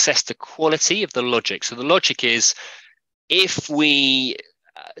able to assess the quality of the logic. So the logic is, if we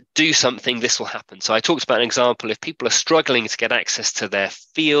do something, this will happen. So I talked about an example, if people are struggling to get access to their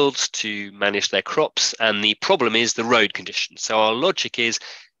fields to manage their crops, and the problem is the road conditions. So our logic is,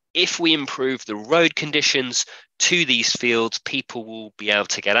 if we improve the road conditions to these fields, people will be able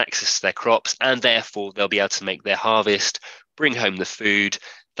to get access to their crops, and therefore they'll be able to make their harvest, bring home the food.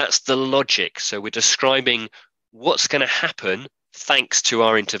 That's the logic. So we're describing what's going to happen thanks to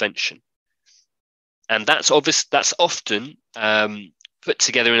our intervention. And that's often put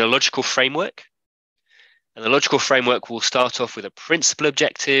together in a logical framework. And the logical framework will start off with a principal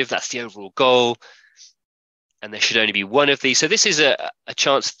objective. That's the overall goal. And there should only be one of these. So this is a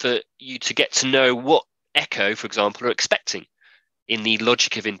chance for you to get to know what ECHO, for example, are expecting in the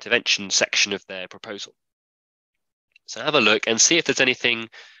logic of intervention section of their proposal. So have a look and see if there's anything.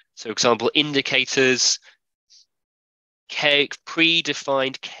 So, for example, indicators,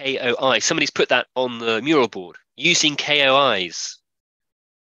 predefined KOI. Somebody's put that on the mural board, using KOIs.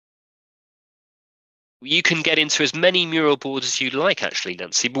 You can get into as many mural boards as you like, actually,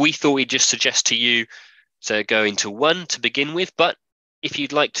 Nancy, but we thought we'd just suggest to you to go into one to begin with. But if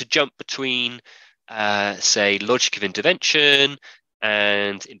you'd like to jump between, say, logic of intervention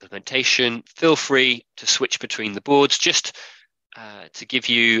and implementation, feel free to switch between the boards. Just to give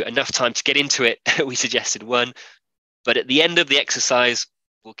you enough time to get into it, we suggested one. But at the end of the exercise,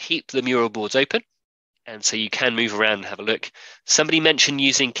 we'll keep the mural boards open. And so you can move around and have a look. Somebody mentioned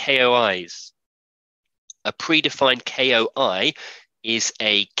using KOIs. A predefined KOI is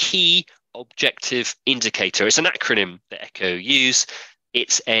a key objective indicator. It's an acronym that ECHO use.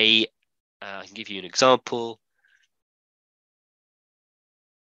 It's I can give you an example.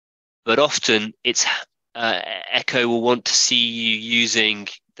 but often it's Echo will want to see you using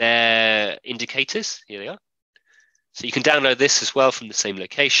their indicators. Here they are. So you can download this as well from the same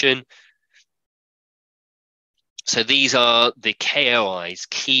location. So these are the KOIs,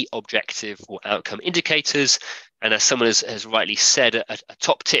 key objective or outcome indicators. And as someone has rightly said, a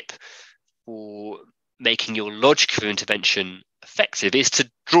top tip for making your logic of intervention effective is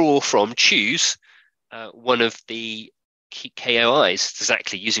to choose one of the key KOIs,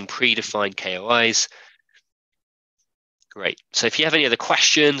 exactly, using predefined KOIs. Great. So if you have any other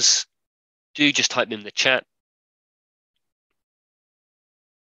questions, do just type them in the chat.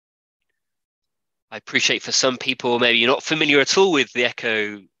 I appreciate for some people, maybe you're not familiar at all with the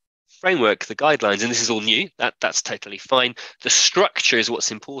ECHO framework, the guidelines, and this is all new. That's totally fine. The structure is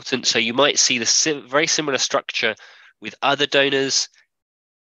what's important. So you might see the very similar structure with other donors,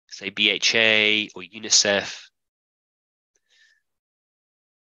 say BHA or UNICEF.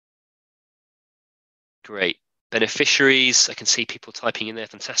 Great. Beneficiaries, I can see people typing in there,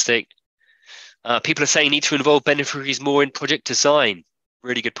 fantastic. People are saying need to involve beneficiaries more in project design.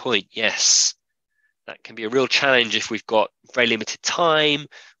 Really good point, yes. That can be a real challenge if we've got very limited time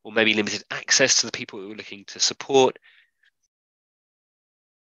or maybe limited access to the people that we're looking to support.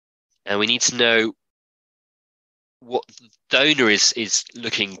 And we need to know what the donor is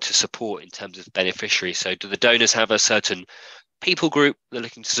looking to support in terms of beneficiaries. So do the donors have a certain people group they're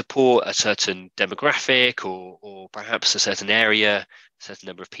looking to support, a certain demographic, or perhaps a certain area, a certain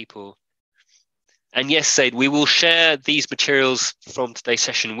number of people? And yes, Said, we will share these materials from today's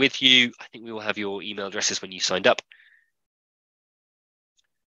session with you. I think we will have your email addresses when you signed up.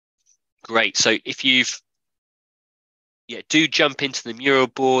 Great. So if do jump into the mural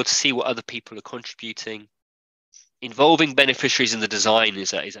board, see what other people are contributing. Involving beneficiaries in the design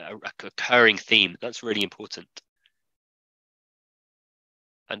is a recurring theme. That's really important.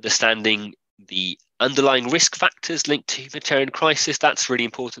 Understanding the underlying risk factors linked to humanitarian crisis, that's really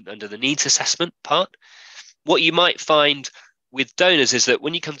important under the needs assessment part. What you might find with donors is that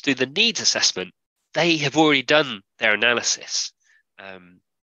when you come to do the needs assessment, they have already done their analysis.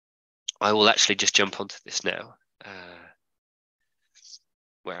 I will actually just jump onto this now.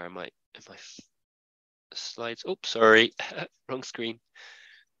 Where am I? In my slides? Oops, sorry, wrong screen.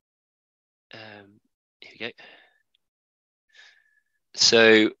 Here we go.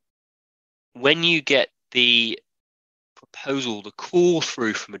 So when you get the proposal, the call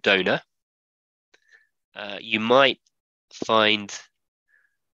through from a donor, you might find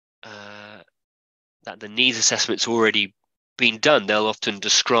that the needs assessment's already been done. They'll often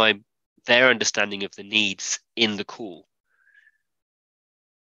describe their understanding of the needs in the call.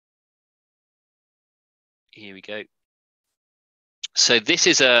 Here we go. So this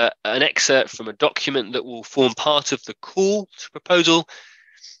is an excerpt from a document that will form part of the call to proposal,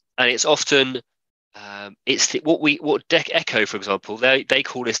 and it's often what Echo, for example, they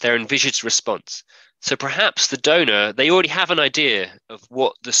call this their envisaged response. So perhaps the donor, they already have an idea of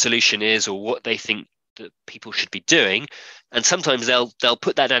what the solution is or what they think that people should be doing, and sometimes they'll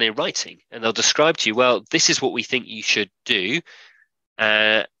put that down in writing and they'll describe to you, well, this is what we think you should do.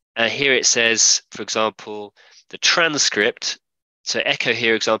 Here it says, for example, the transcript. So Echo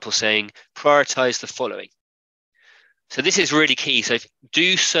here, example saying, prioritize the following. So this is really key. So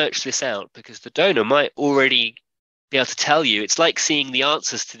do search this out because the donor might already be able to tell you. It's like seeing the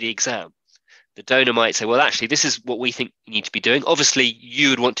answers to the exam. The donor might say, well, actually, this is what we think you need to be doing. Obviously, you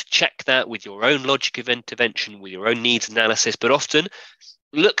would want to check that with your own logic of intervention, with your own needs analysis, but often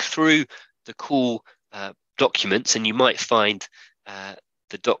look through the call documents and you might find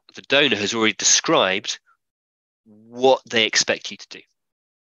the donor has already described what they expect you to do.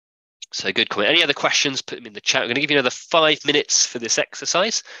 So good comment. Any other questions, put them in the chat. I'm going to give you another 5 minutes for this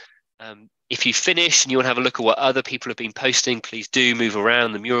exercise. If you finish and you want to have a look at what other people have been posting, please do move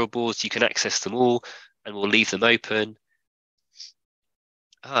around the mural boards. You can access them all and we'll leave them open.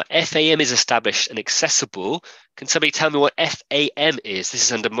 FAM is established and accessible. Can somebody tell me what FAM is? This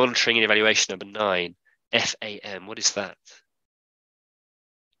is under monitoring and evaluation number 9. FAM, what is that?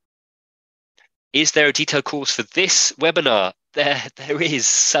 Is there a detailed course for this webinar? There is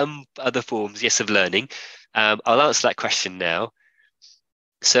some other forms, yes, of learning. I'll answer that question now.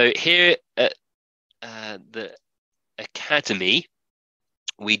 So here at the Academy,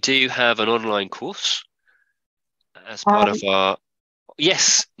 we do have an online course as part of our...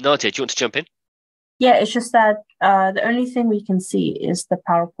 Yes, Nadia, do you want to jump in? Yeah, it's just that the only thing we can see is the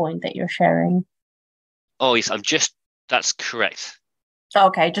PowerPoint that you're sharing. Oh, yes, that's correct.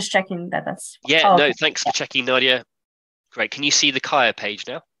 Okay, just checking that's... Yeah, no, thanks for checking, Nadia. Great. Can you see the Kaya page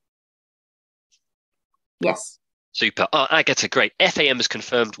now? Yes. Super. Oh, Agatha, great. FAM has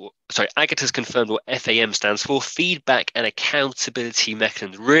confirmed Agatha's confirmed what FAM stands for, feedback and accountability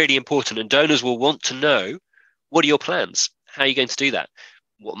mechanisms. Really important. And donors will want to know, what are your plans? How are you going to do that?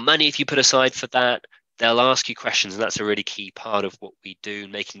 What money have you put aside for that? They'll ask you questions, and that's a really key part of what we do,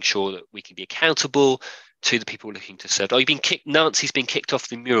 making sure that we can be accountable to the people looking to serve. Oh, you've been kicked. Nancy's been kicked off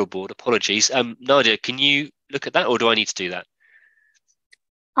the mural board. Apologies. Nadia, can you look at that, or do I need to do that?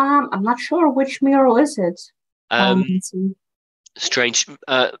 I'm not sure which mural is it. Let's see. Strange.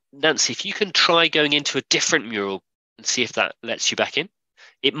 Nancy, if you can try going into a different mural and see if that lets you back in.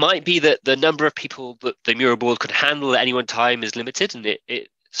 It might be that the number of people that the mural board could handle at any one time is limited, and it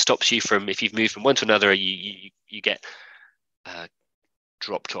stops you from, if you've moved from one to another, you get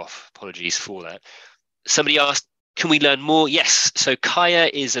dropped off. Apologies for that. Somebody asked, can we learn more? Yes. So Kaya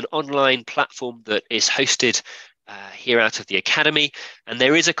is an online platform that is hosted here out of the Academy. And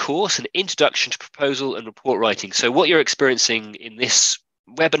there is a course, an introduction to proposal and report writing. So what you're experiencing in this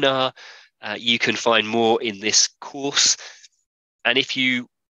webinar, you can find more in this course. And if you,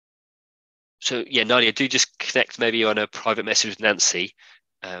 so yeah, Nadia, do just connect maybe on a private message with Nancy.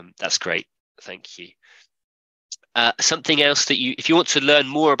 That's great. Thank you. Something else that if you want to learn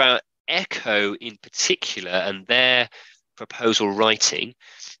more about ECHO in particular and their proposal writing,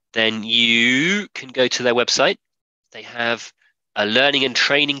 then you can go to their website. They have a learning and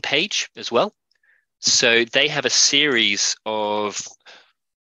training page as well. So they have a series of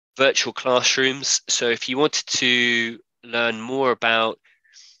virtual classrooms. So if you wanted to learn more about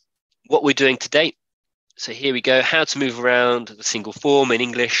what we're doing today, so here we go, how to move around the single form in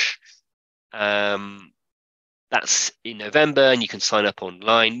English. That's in November, and you can sign up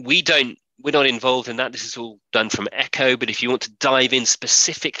online. We're not involved in that. This is all done from ECHO, but if you want to dive in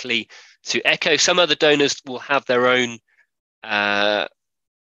specifically to ECHO, some other donors will have their own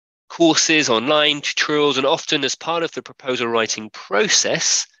courses online, tutorials, and often as part of the proposal writing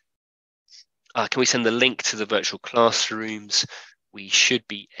process, can we send the link to the virtual classrooms? We should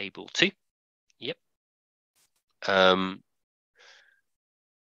be able to. Yep.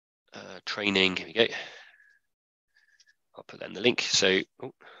 Training, here we go. I'll put that in the link. So,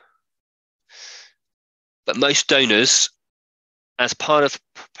 but most donors, as part of the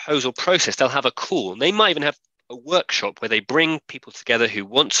proposal process, they'll have a call, and they might even have a workshop where they bring people together who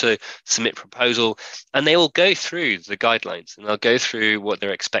want to submit proposal, and they will go through the guidelines and they'll go through what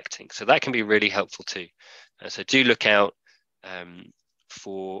they're expecting. So that can be really helpful too. So do look out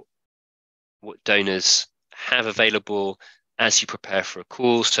for what donors have available as you prepare for a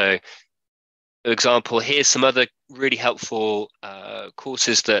call. So, for example, here's some other really helpful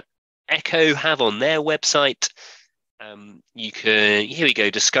courses that ECHO have on their website. You can, here we go,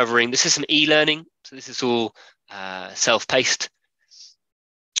 discovering. This is an e-learning, so this is all self-paced.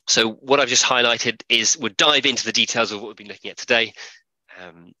 So what I've just highlighted is we'll dive into the details of what we've been looking at today.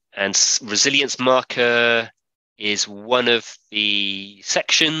 And resilience marker is one of the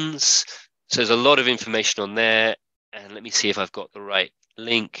sections. So there's a lot of information on there. And let me see if I've got the right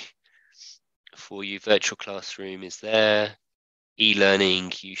link for you. Virtual classroom is there.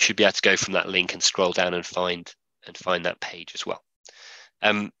 E-learning, you should be able to go from that link and scroll down and find that page as well.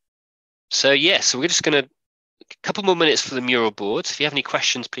 So we're just going to, a couple more minutes for the mural boards. If you have any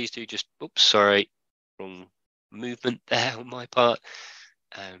questions, please do just, oops, sorry, wrong movement there on my part.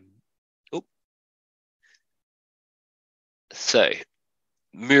 So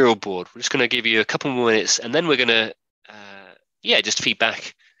mural board, we're just going to give you a couple more minutes, and then we're going to, just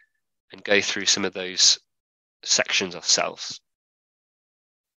feedback and go through some of those sections ourselves.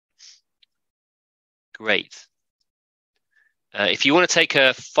 Great. If you want to take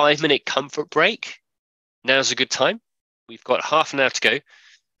a 5-minute comfort break, now's a good time. We've got half an hour to go.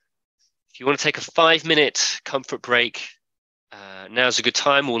 If you want to take a 5-minute comfort break, now's a good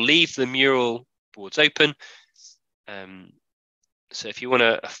time. We'll leave the mural boards open. So if you want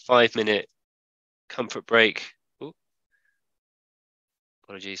a 5-minute comfort break,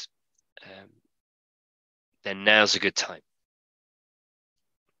 apologies, then now's a good time.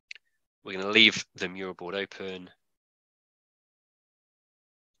 We're going to leave the mural board open.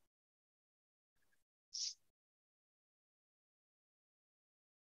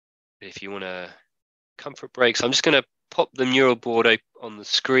 If you want a comfort break, so I'm just going to pop the mural board on the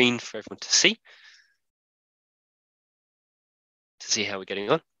screen for everyone to see how we're getting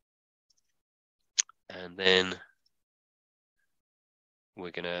on. And then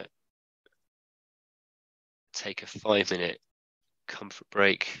we're going to take a 5-minute comfort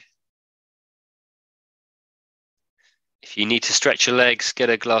break. If you need to stretch your legs, get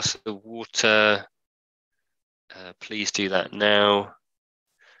a glass of water, please do that now.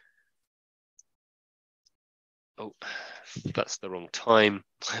 Oh, that's the wrong time.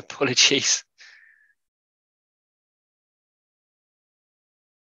 Apologies.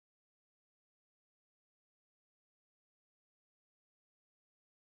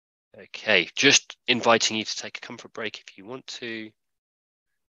 Okay, just inviting you to take a comfort break if you want to.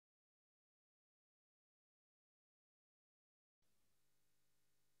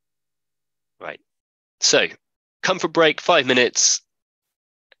 Right, so comfort break, 5 minutes.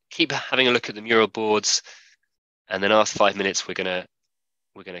 Keep having a look at the mural boards, and then after 5 minutes, we're gonna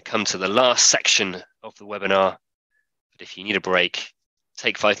come to the last section of the webinar. But if you need a break,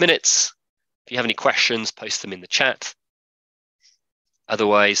 take 5 minutes. If you have any questions, post them in the chat.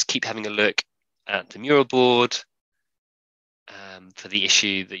 Otherwise, keep having a look at the mural board for the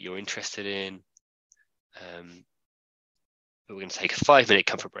issue that you're interested in. But we're going to take a 5-minute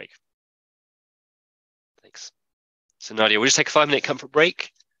comfort break. Thanks. So Nadia, we'll just take a 5-minute comfort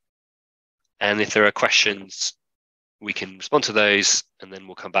break. And if there are questions, we can respond to those, and then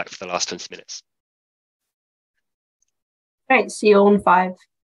we'll come back for the last 20 minutes. Great, see you all in 5.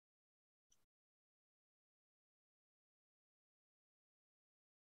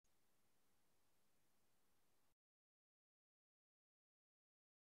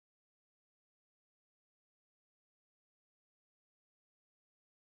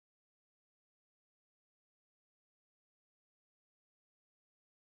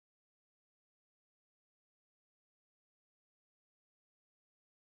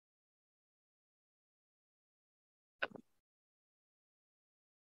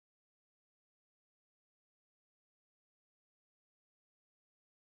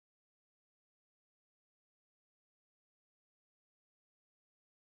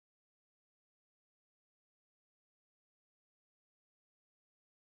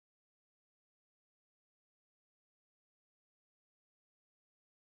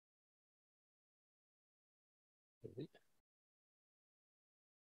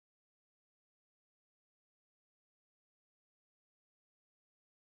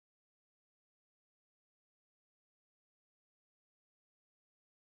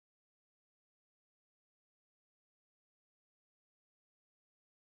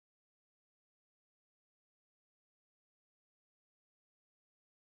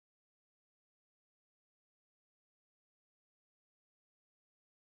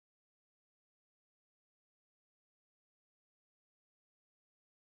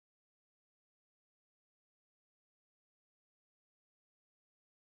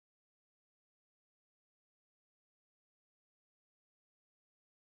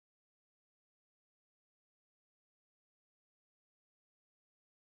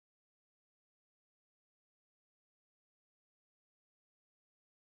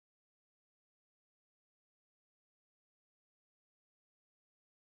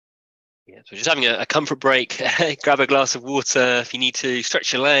 Yeah, so just having a comfort break, grab a glass of water if you need to,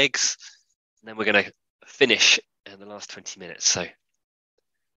 stretch your legs, and then we're going to finish in the last 20 minutes. So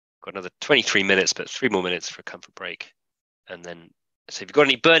got another 23 minutes, but 3 more minutes for a comfort break. And then, so if you've got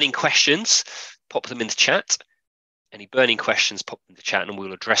any burning questions, pop them into chat. Any burning questions, pop them into chat, and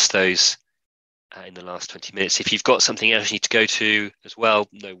we'll address those in the last 20 minutes. If you've got something else you need to go to as well,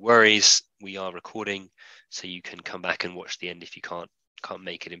 no worries. We are recording, so you can come back and watch the end if you can't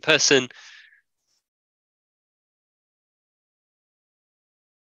make it in person.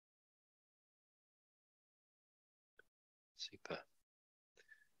 Super.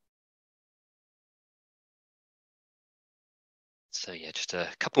 So yeah, just a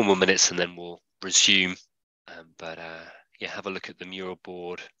couple more minutes and then we'll resume. But yeah, have a look at the mural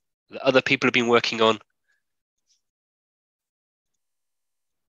board that other people have been working on.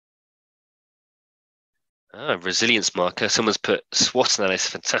 Resilience marker. Someone's put SWOT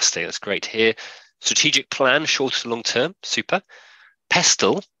analysis. Fantastic. That's great to hear. Strategic plan, short to long term. Super.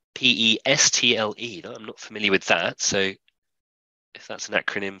 PESTLE, PESTLE. I'm not familiar with that. So if that's an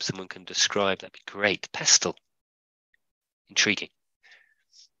acronym someone can describe, that'd be great. PESTLE. Intriguing.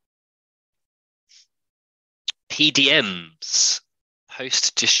 PDMs,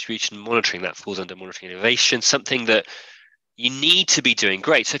 post-distribution monitoring. That falls under monitoring innovation, something that you need to be doing.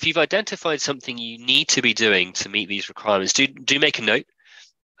 Great. So if you've identified something you need to be doing to meet these requirements, do make a note.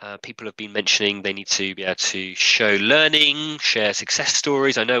 People have been mentioning they need to be able to show learning, share success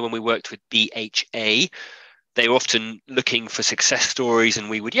stories. I know when we worked with BHA, they were often looking for success stories, and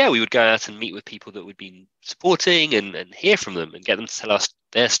we would go out and meet with people that we'd been supporting and hear from them and get them to tell us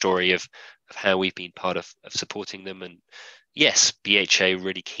their story of how we've been part of supporting them. And yes, BHA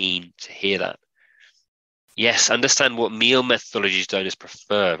really keen to hear that. Yes, understand what meal methodologies donors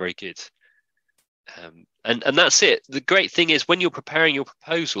prefer. Very good. And that's it. The great thing is when you're preparing your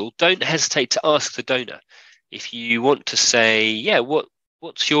proposal, don't hesitate to ask the donor. If you want to say, yeah,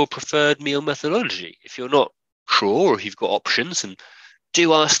 what's your preferred meal methodology? If you're not sure, or if you've got options, and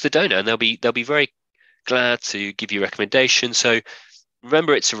do ask the donor, and they'll be very glad to give you recommendations. So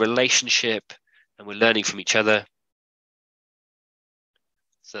remember, it's a relationship, and we're learning from each other.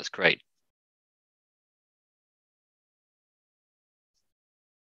 So that's great.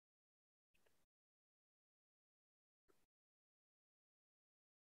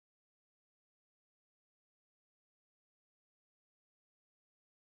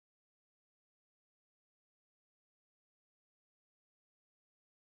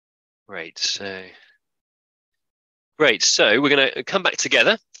 Great. So we're going to come back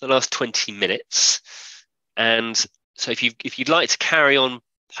together for the last 20 minutes. And so if you'd like to carry on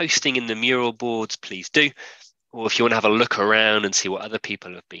posting in the mural boards, please do. Or if you want to have a look around and see what other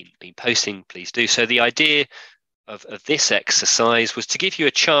people have been posting, please do. So the idea of this exercise was to give you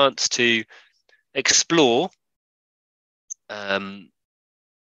a chance to explore the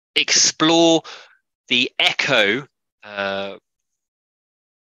ECHO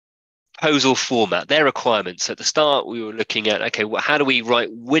proposal format, their requirements. At the start, we were looking at, okay, well, how do we write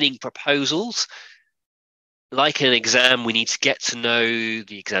winning proposals? Like an exam, we need to get to know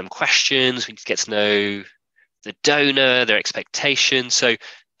the exam questions. We need to get to know the donor, their expectations. So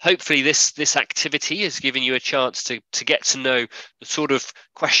hopefully this activity has given you a chance to get to know the sort of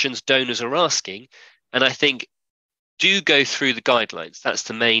questions donors are asking. And I think do go through the guidelines. That's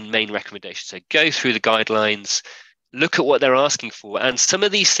the main recommendation. So go through the guidelines, look at what they're asking for. And some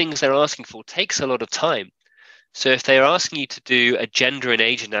of these things they're asking for takes a lot of time. So if they're asking you to do a gender and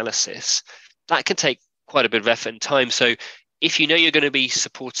age analysis, that can take quite a bit of effort and time. So if you know you're going to be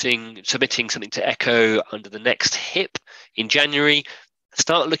submitting something to ECHO under the next HIP in January,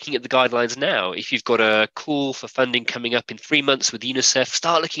 start looking at the guidelines now. If you've got a call for funding coming up in 3 months with UNICEF,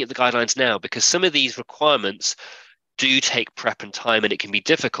 start looking at the guidelines now, because some of these requirements do take prep and time, and it can be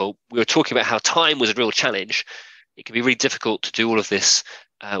difficult. We were talking about how time was a real challenge. It can be really difficult to do all of this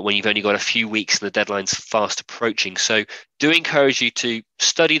when you've only got a few weeks and the deadline's fast approaching. So do encourage you to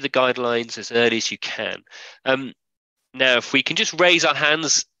study the guidelines as early as you can. Now, if we can just raise our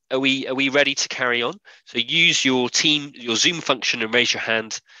hands, are we ready to carry on? So use your Zoom function and raise your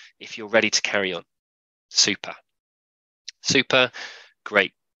hand if you're ready to carry on. Super.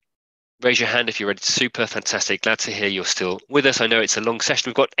 Great. Raise your hand if you're ready. Super, fantastic. Glad to hear you're still with us. I know it's a long session.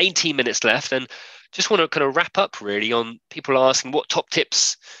 We've got 18 minutes left, and just want to kind of wrap up really on people asking what top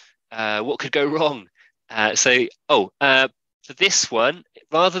tips, what could go wrong. For this one,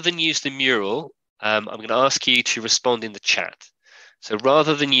 rather than use the mural, I'm going to ask you to respond in the chat. So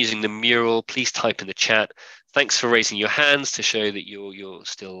rather than using the mural, please type in the chat. Thanks for raising your hands to show that you're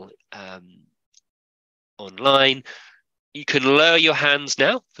still online. You can lower your hands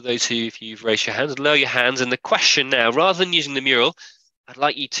now. For those who, if you've raised your hands, lower your hands. And the question now, rather than using the mural, I'd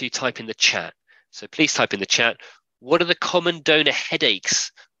like you to type in the chat. So please type in the chat. What are the common donor headaches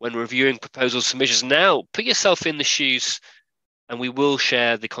when reviewing proposal submissions? Now, put yourself in the shoes, and we will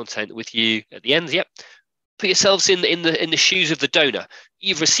share the content with you at the end. Yep. Put yourselves in the shoes of the donor.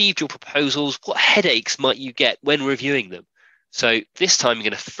 You've received your proposals. What headaches might you get when reviewing them? So this time you're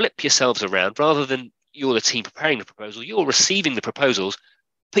going to flip yourselves around. Rather than you're the team preparing the proposal, you're receiving the proposals.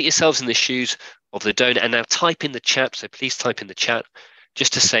 Put yourselves in the shoes of the donor, and now type in the chat. So please type in the chat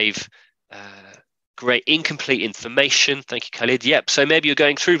just to save great incomplete information. Thank you, Khalid. Yep. So maybe you're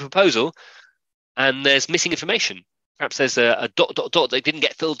going through a proposal and there's missing information. Perhaps there's a ... that didn't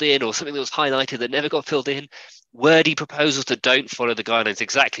get filled in, or something that was highlighted that never got filled in. Wordy proposals that don't follow the guidelines.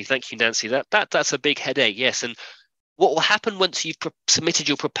 Exactly. Thank you, Nancy. That's a big headache. Yes. And what will happen once you've submitted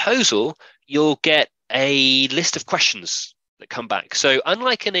your proposal, you'll get a list of questions that come back. So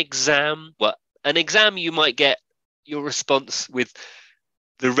unlike an exam, you might get your response with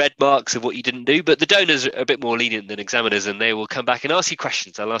the red marks of what you didn't do, but the donors are a bit more lenient than examiners, and they will come back and ask you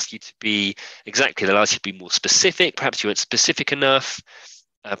questions. They'll ask you to be they'll ask you to be more specific. Perhaps you weren't specific enough.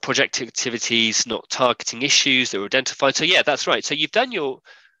 Project activities not targeting issues that were identified. So yeah, that's right. So you've done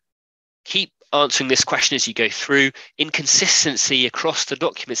keep answering this question as you go through. Inconsistency across the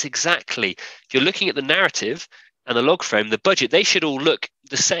documents. Exactly. If you're looking at the narrative and the log frame, the budget, they should all look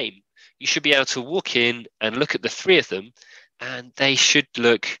the same. You should be able to walk in and look at the three of them, and they should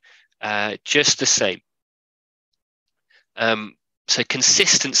look just the same. So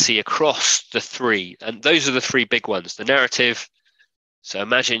consistency across the three, and those are the three big ones. The narrative. So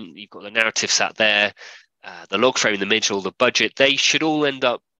imagine you've got the narrative sat there, the log frame in the middle, the budget. They should all end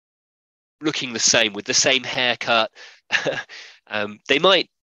up looking the same with the same haircut. They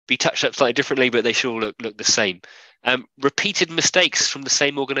might be touched up slightly differently, but they should all look the same. Repeated mistakes from the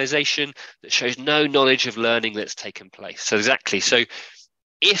same organization that shows no knowledge of learning that's taken place. So exactly. So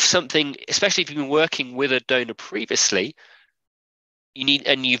if something, especially if you've been working with a donor previously, you need,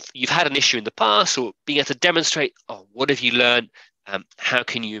 and you've had an issue in the past, or being able to demonstrate, oh, what have you learned? How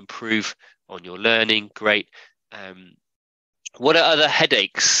can you improve on your learning? Great. What are other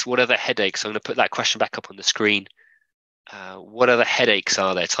headaches? What are the headaches? I'm going to put that question back up on the screen. What other headaches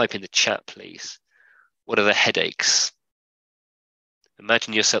are there? Type in the chat, please. What are the headaches?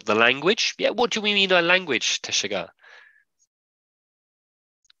 Imagine yourself the language. Yeah, what do we mean by language, Teshaga?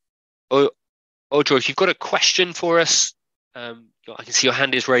 Or Joy, if you've got a question for us, I can see your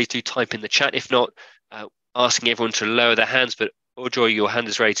hand is raised. Do type in the chat. If not, asking everyone to lower their hands. But Joy, your hand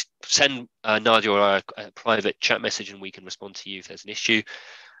is raised. Send Nadia a private chat message, and we can respond to you if there's an issue.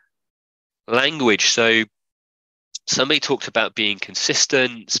 Language. So somebody talked about being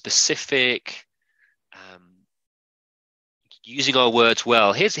consistent, specific, using our words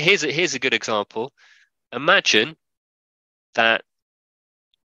well. Here's a good example. Imagine that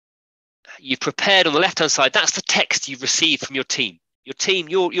you've prepared on the left-hand side. That's the text you've received from your team.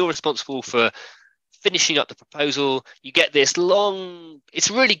 You're responsible for finishing up the proposal. You get this long, it's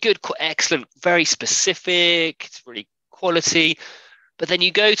really good, excellent, very specific, it's really quality. But then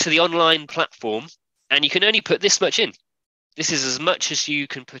you go to the online platform and you can only put this much in. This is as much as you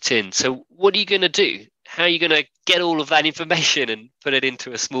can put in. So what are you going to do? How are you going to get all of that information and put it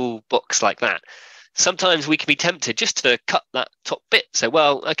into a small box like that? Sometimes we can be tempted just to cut that top bit. So,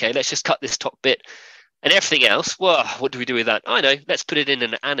 well, okay, let's just cut this top bit, and everything else, well, what do we do with that? I know, let's put it in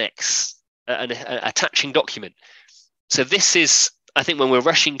an annex, an attaching document. So this is, I think when we're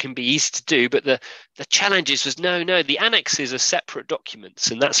rushing can be easy to do, but the challenge was no, the annexes are separate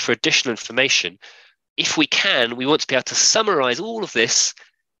documents, and that's for additional information. If we can, we want to be able to summarize all of this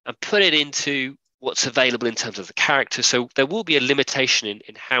and put it into what's available in terms of the character. So there will be a limitation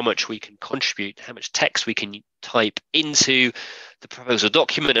in how much we can contribute, how much text we can type into the proposal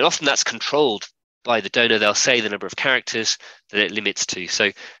document. And often that's controlled by the donor. They'll say the number of characters that it limits to. So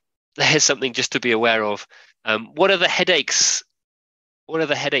there's something just to be aware of. What are the headaches? What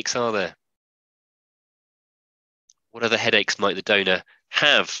other headaches are there? What other headaches might the donor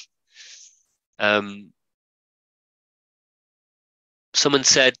have? Someone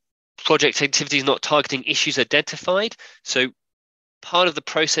said, project activities not targeting issues identified. So part of the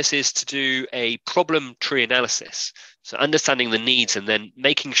process is to do a problem tree analysis. So understanding the needs and then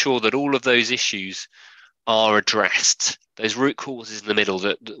making sure that all of those issues are addressed. Those root causes in the middle,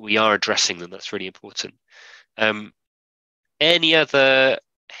 that we are addressing them. That's really important. Any other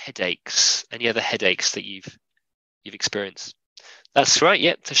headaches? Any other headaches that you've experienced? That's right.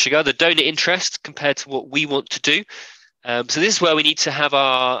 Yep. Teshaga, the donor interest compared to what we want to do. So this is where we need to have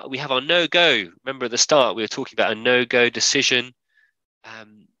our no-go. Remember at the start we were talking about a no-go decision.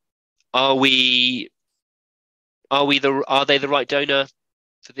 Are they the right donor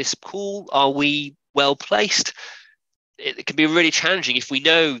for this call? Are we well placed? It can be really challenging if we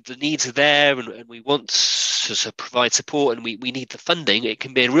know the needs are there and we want to provide support and we need the funding. It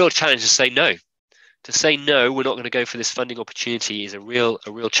can be a real challenge to say no. To say no, we're not going to go for this funding opportunity is a real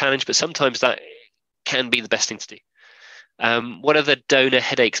challenge. But sometimes that can be the best thing to do. What other donor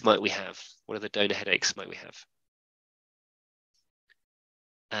headaches might we have?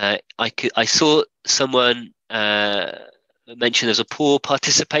 I saw someone mention there's a poor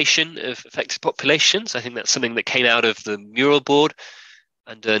participation of affected populations. I think that's something that came out of the mural board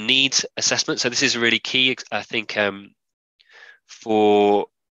under needs assessment. So this is really key, I think, for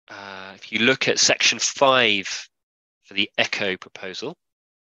if you look at section 5 for the ECHO proposal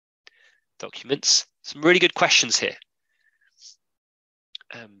documents, some really good questions here.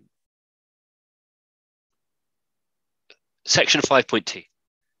 Section 5.2,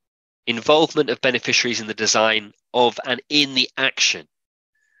 involvement of beneficiaries in the design of and in the action.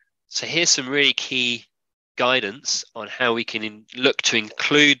 So here's some really key guidance on how we can look to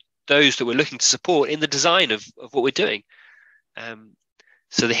include those that we're looking to support in the design of what we're doing.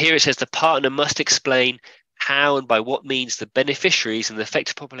 So here it says the partner must explain how and by what means the beneficiaries and the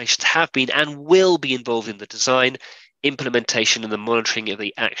affected populations have been and will be involved in the design, implementation and the monitoring of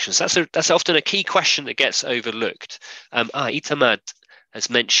the actions. That's often a key question that gets overlooked. Itamad has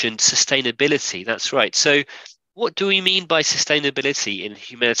mentioned sustainability. That's right. So what do we mean by sustainability in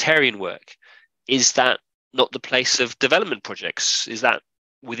humanitarian work? Is that not the place of development projects? Is that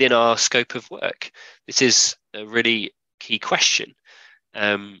within our scope of work? This is a really key question.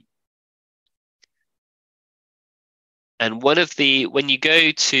 And when you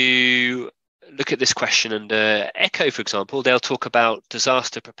go to look at this question under ECHO, for example, they'll talk about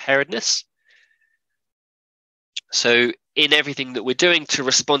disaster preparedness. So in everything that we're doing to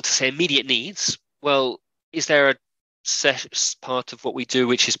respond to, say, immediate needs, well, is there a part of what we do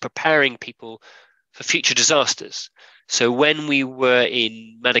which is preparing people for future disasters? So when we were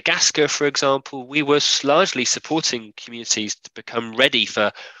in Madagascar, for example, we were largely supporting communities to become ready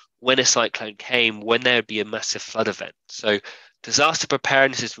for when a cyclone came, when there would be a massive flood event. So disaster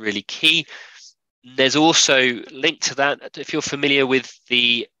preparedness is really key. There's also linked to that, if you're familiar with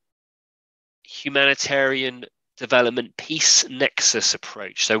the humanitarian development peace nexus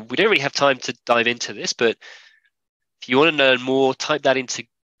approach. So we don't really have time to dive into this, but if you want to learn more, type that into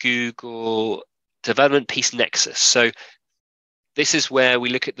Google, development peace nexus. So this is where we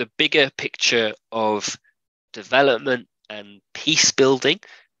look at the bigger picture of development and peace building,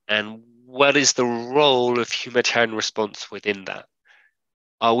 and what is the role of humanitarian response within that?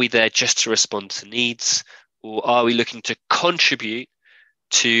 Are we there just to respond to needs, or are we looking to contribute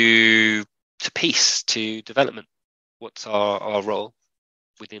to peace, to development? What's our role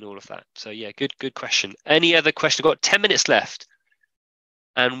within all of that? So yeah, good question. Any other question? We've got 10 minutes left,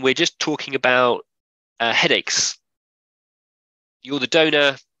 and we're just talking about headaches. You're the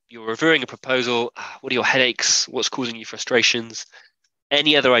donor, you're reviewing a proposal. What are your headaches? What's causing you frustrations?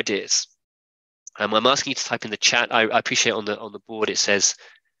 Any other ideas? I'm asking you to type in the chat. I appreciate on the board it says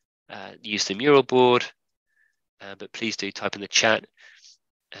use the mural board, but please do type in the chat.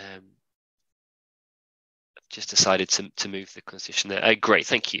 Just decided to move the conversation there. Great,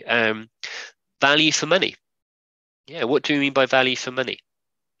 thank you. Value for money. Yeah, what do we mean by value for money?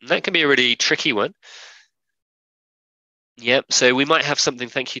 And that can be a really tricky one. Yep, so we might have something,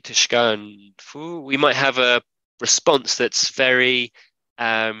 thank you to Shka, and we might have a response that's very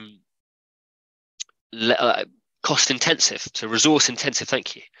cost intensive, so resource intensive,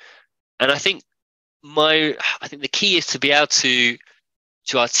 thank you. And I think the key is to be able to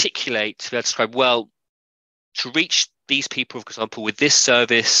articulate, to be able to describe, well, to reach these people, for example, with this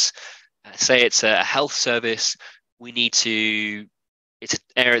service, say it's a health service, it's an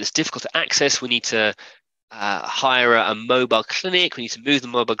area that's difficult to access, we need to hire a mobile clinic, we need to move the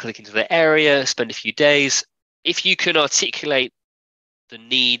mobile clinic into the area, spend a few days. If you can articulate the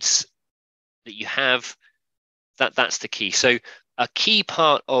needs that you have, that's the key. So a key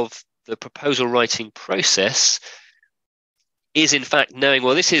part of the proposal writing process is in fact knowing,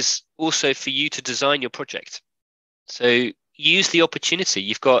 well, this is also for you to design your project. So use the opportunity.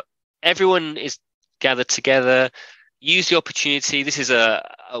 You've got, everyone is gathered together. Use the opportunity. This is a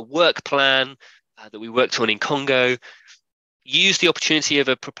work plan that we worked on in Congo. Use the opportunity of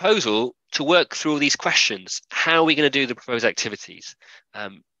a proposal to work through all these questions. How are we going to do the proposed activities?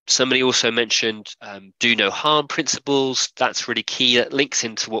 Somebody also mentioned do no harm principles. That's really key. That links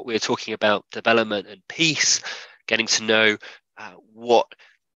into what we're talking about, development and peace, getting to know what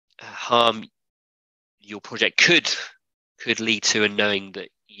harm your project could lead to, and knowing that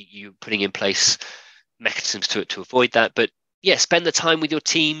you're putting in place mechanisms to avoid that. But yeah, spend the time with your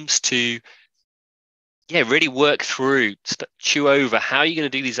teams to really work through, chew over how you're going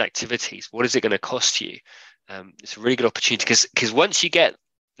to do these activities. What is it going to cost you? It's a really good opportunity because once you get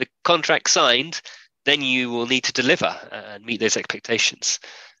the contract signed, then you will need to deliver and meet those expectations.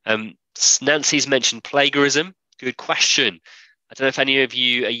 Nancy's mentioned plagiarism. Good question. I don't know if any of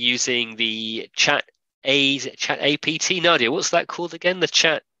you are using the chat APT. Nadia, what's that called again? The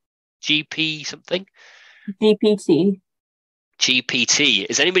chat GP something? GPT.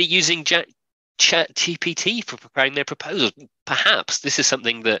 Is anybody using chat GPT for preparing their proposals? Perhaps this is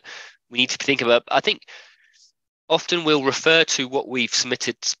something that we need to think about. I think often we'll refer to what we've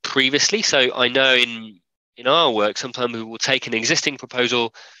submitted previously. So I know in our work, sometimes we will take an existing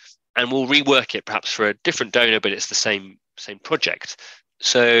proposal and we'll rework it perhaps for a different donor, but it's the same project.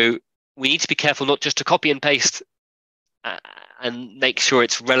 So we need to be careful not just to copy and paste and make sure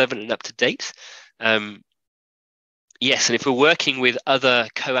it's relevant and up to date. Yes, and if we're working with other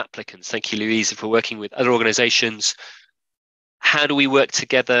co-applicants, thank you, Louise, if we're working with other organizations, how do we work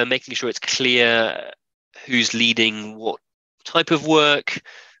together, making sure it's clear who's leading what type of work,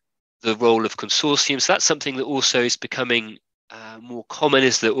 the role of consortiums. So that's something that also is becoming more common,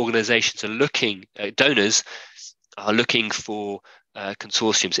 is that organizations are looking, donors are looking for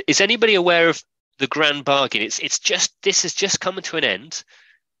consortiums. Is anybody aware of the grand bargain? This has just come to an end,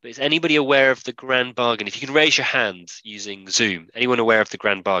 but is anybody aware of the grand bargain? If you can raise your hand using Zoom, anyone aware of the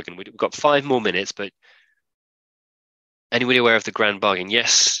grand bargain? We've got 5 more minutes, but anybody aware of the grand bargain?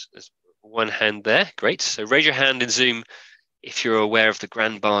 Yes, there's one hand there. Great. So raise your hand in Zoom if you're aware of the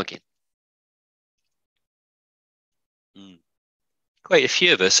grand bargain. Quite a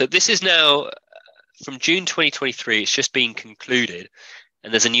few of us. So this is now from June 2023. It's just been concluded,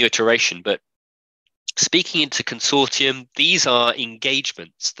 and there's a new iteration. But Speaking into consortium, these are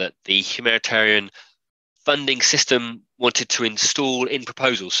engagements that the humanitarian funding system wanted to install in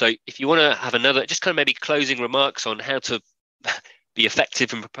proposals. So if you want to have another, just kind of maybe closing remarks on how to be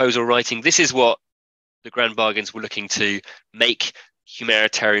effective in proposal writing, this is what the Grand Bargains were looking to make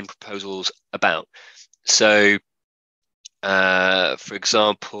humanitarian proposals about. So, for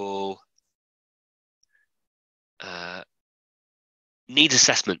example, needs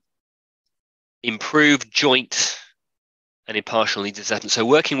assessment, improve joint and impartial needs assessment. So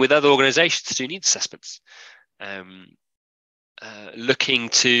working with other organizations to do needs assessments, looking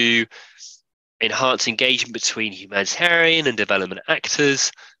to enhance engagement between humanitarian and development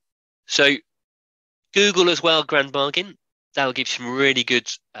actors. So Google as well, Grand Bargain. That'll give some really good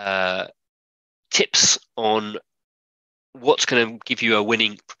tips on what's going to give you a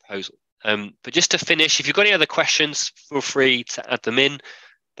winning proposal. But just to finish, if you've got any other questions, feel free to add them in.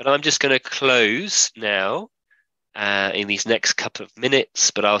 But I'm just going to close now in these next couple of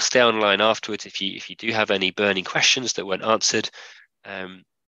minutes. But I'll stay online afterwards if you do have any burning questions that weren't answered.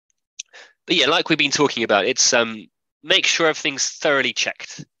 But yeah, like we've been talking about, it's make sure everything's thoroughly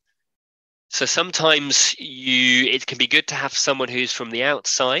checked. So sometimes it can be good to have someone who's from the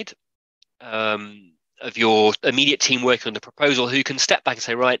outside of your immediate team working on the proposal who can step back and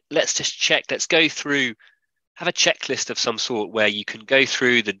say, right, let's just check, let's go through, have a checklist of some sort where you can go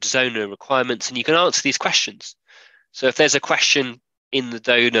through the donor requirements and you can answer these questions. So if there's a question in the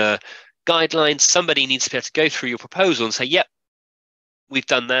donor guidelines, somebody needs to be able to go through your proposal and say, yep, we've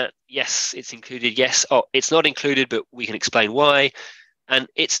done that. Yes, it's included. Yes, oh, it's not included, but we can explain why. And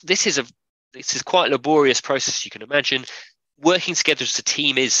this is quite a laborious process, you can imagine. Working together as a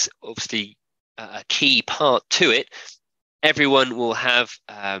team is obviously a key part to it. Everyone will have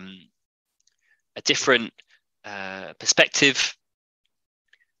a different perspective,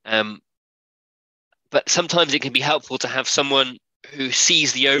 but sometimes it can be helpful to have someone who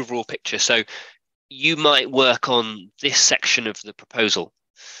sees the overall picture. So you might work on this section of the proposal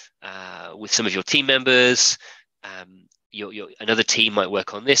with some of your team members. Another team might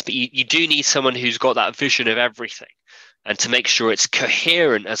work on this, but you do need someone who's got that vision of everything and to make sure it's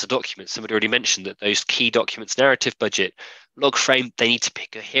coherent as a document. Somebody already mentioned that those key documents, narrative, budget, log frame, they need to be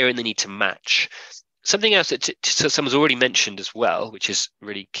coherent, they need to match. Something else that someone's already mentioned as well, which is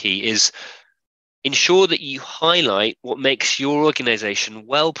really key, is ensure that you highlight what makes your organization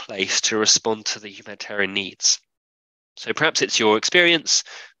well placed to respond to the humanitarian needs. So perhaps it's your experience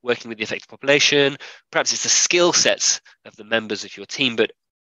working with the affected population, perhaps it's the skill sets of the members of your team, but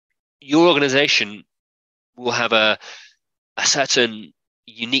your organization will have a certain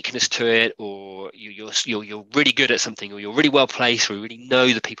uniqueness to it, or you're really good at something, or you're really well placed, or you really know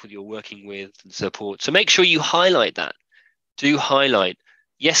the people you're working with and support. So make sure you highlight that. Do highlight.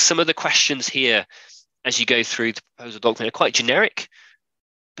 Yes, some of the questions here as you go through the proposal document are quite generic,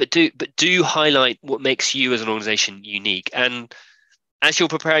 but do highlight what makes you as an organization unique. And as you're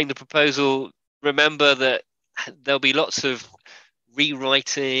preparing the proposal, remember that there'll be lots of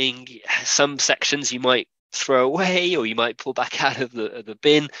rewriting. Some sections you might throw away or you might pull back out of the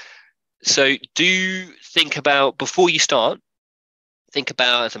bin. So do think about, before you start, think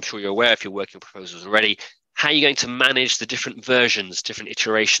about, as I'm sure you're aware if you're working on proposals already, how you're going to manage the different versions, different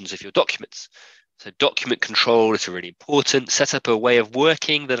iterations of your documents. So document control is really important. Set up a way of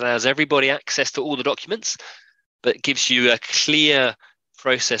working that allows everybody access to all the documents, but gives you a clear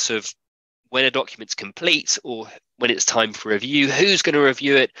process of when a document's complete or when it's time for review, who's going to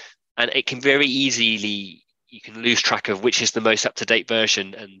review it. And it can very easily, you can lose track of which is the most up-to-date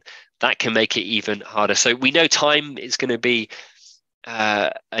version, and that can make it even harder. So we know time is going to be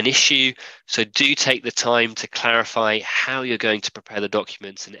an issue. So do take the time to clarify how you're going to prepare the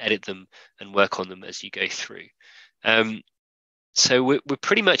documents and edit them and work on them as you go through. So we're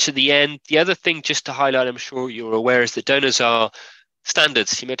pretty much at the end. The other thing just to highlight, I'm sure you're aware, is that donors are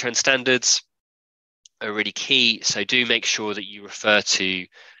standards. Humanitarian standards are really key. So do make sure that you refer to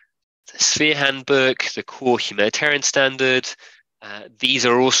the Sphere Handbook, the core humanitarian standard. These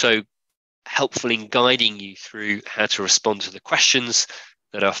are also helpful in guiding you through how to respond to the questions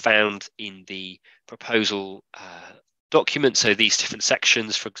that are found in the proposal document. So these different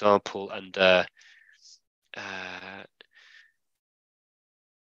sections, for example, and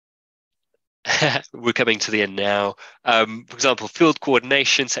we're coming to the end now. For example, field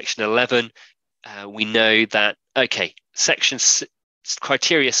coordination, section 11, we know that, okay,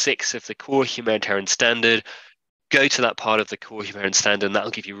 criteria 6 of the core humanitarian standard, go to that part of the core humanitarian standard, and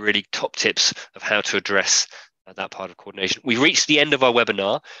that'll give you really top tips of how to address that part of coordination. We've reached the end of our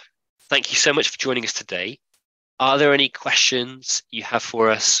webinar. Thank you so much for joining us today. Are there any questions you have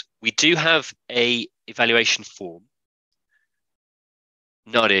for us? We do have a evaluation form.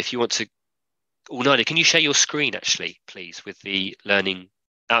 Nadia, if you want to, Nadia, can you share your screen actually, please, with the learning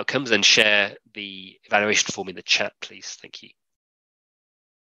outcomes, and share the evaluation form in the chat, please? Thank you.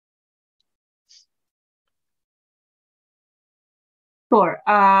 Sure.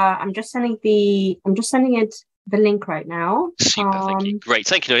 I'm just sending it the link right now. Super, thank you. Great,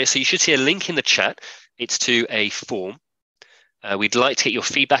 thank you, Nadia. So you should see a link in the chat. It's to a form. We'd like to get your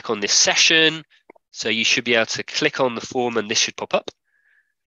feedback on this session. So you should be able to click on the form and this should pop up.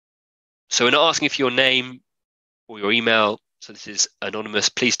 So we're not asking for your name or your email. So this is anonymous.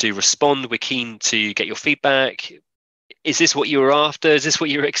 Please do respond. We're keen to get your feedback. Is this what you were after? Is this what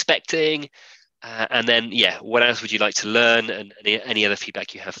you were expecting? And then, yeah, what else would you like to learn, and any other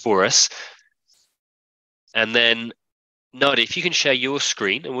feedback you have for us? And then, Nadia, if you can share your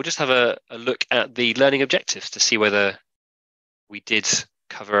screen, and we'll just have a look at the learning objectives to see whether we did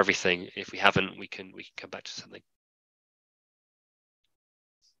cover everything. If we haven't, we can come back to something.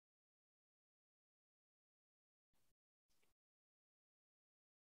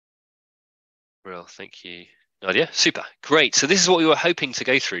 Well, thank you, Nadia. Super, great. So this is what we were hoping to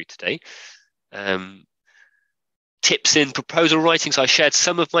go through today. Tips in proposal writing. So I shared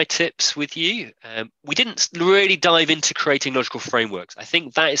some of my tips with you. We didn't really dive into creating logical frameworks. I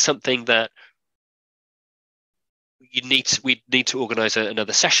think that is something that we need to organize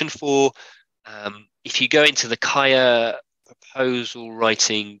another session for. If you go into the Kaya proposal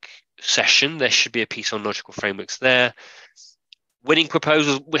writing session, there should be a piece on logical frameworks there. Winning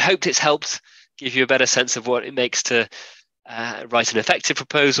proposals, we hoped it's helped give you a better sense of what it makes to write an effective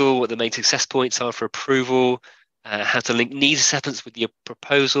proposal, what the main success points are for approval, how to link needs assessments with your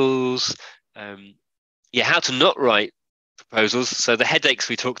proposals, how to not write proposals. So the headaches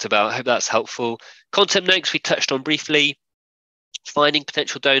we talked about, I hope that's helpful. Concept notes we touched on briefly, finding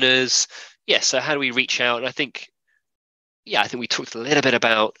potential donors. So how do we reach out? And I think we talked a little bit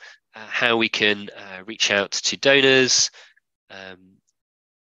about how we can reach out to donors,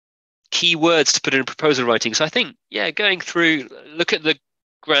 keywords to put in proposal writing. So I think, going through, look at the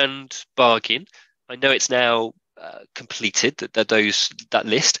grand bargain. I know it's now completed, that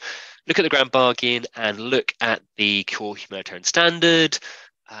list. Look at the grand bargain and look at the core humanitarian standard.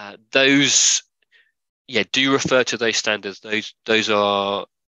 Those, do refer to those standards. That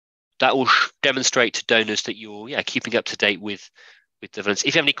will demonstrate to donors that you're keeping up to date with developments.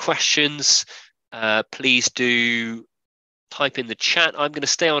 If you have any questions, please do type in the chat. I'm going to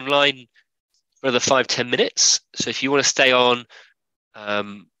stay online for another 5-10 minutes. So if you want to stay on,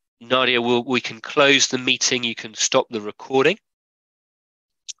 Nadia, we can close the meeting. You can stop the recording.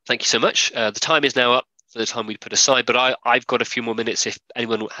 Thank you so much. The time is now up for the time we put aside, but I've got a few more minutes. If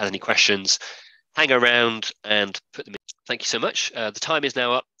anyone has any questions, hang around and put them in. Thank you so much. The time is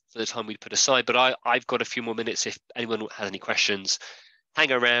now up for the time we put aside, but I've got a few more minutes. If anyone has any questions,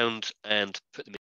 hang around and put them in.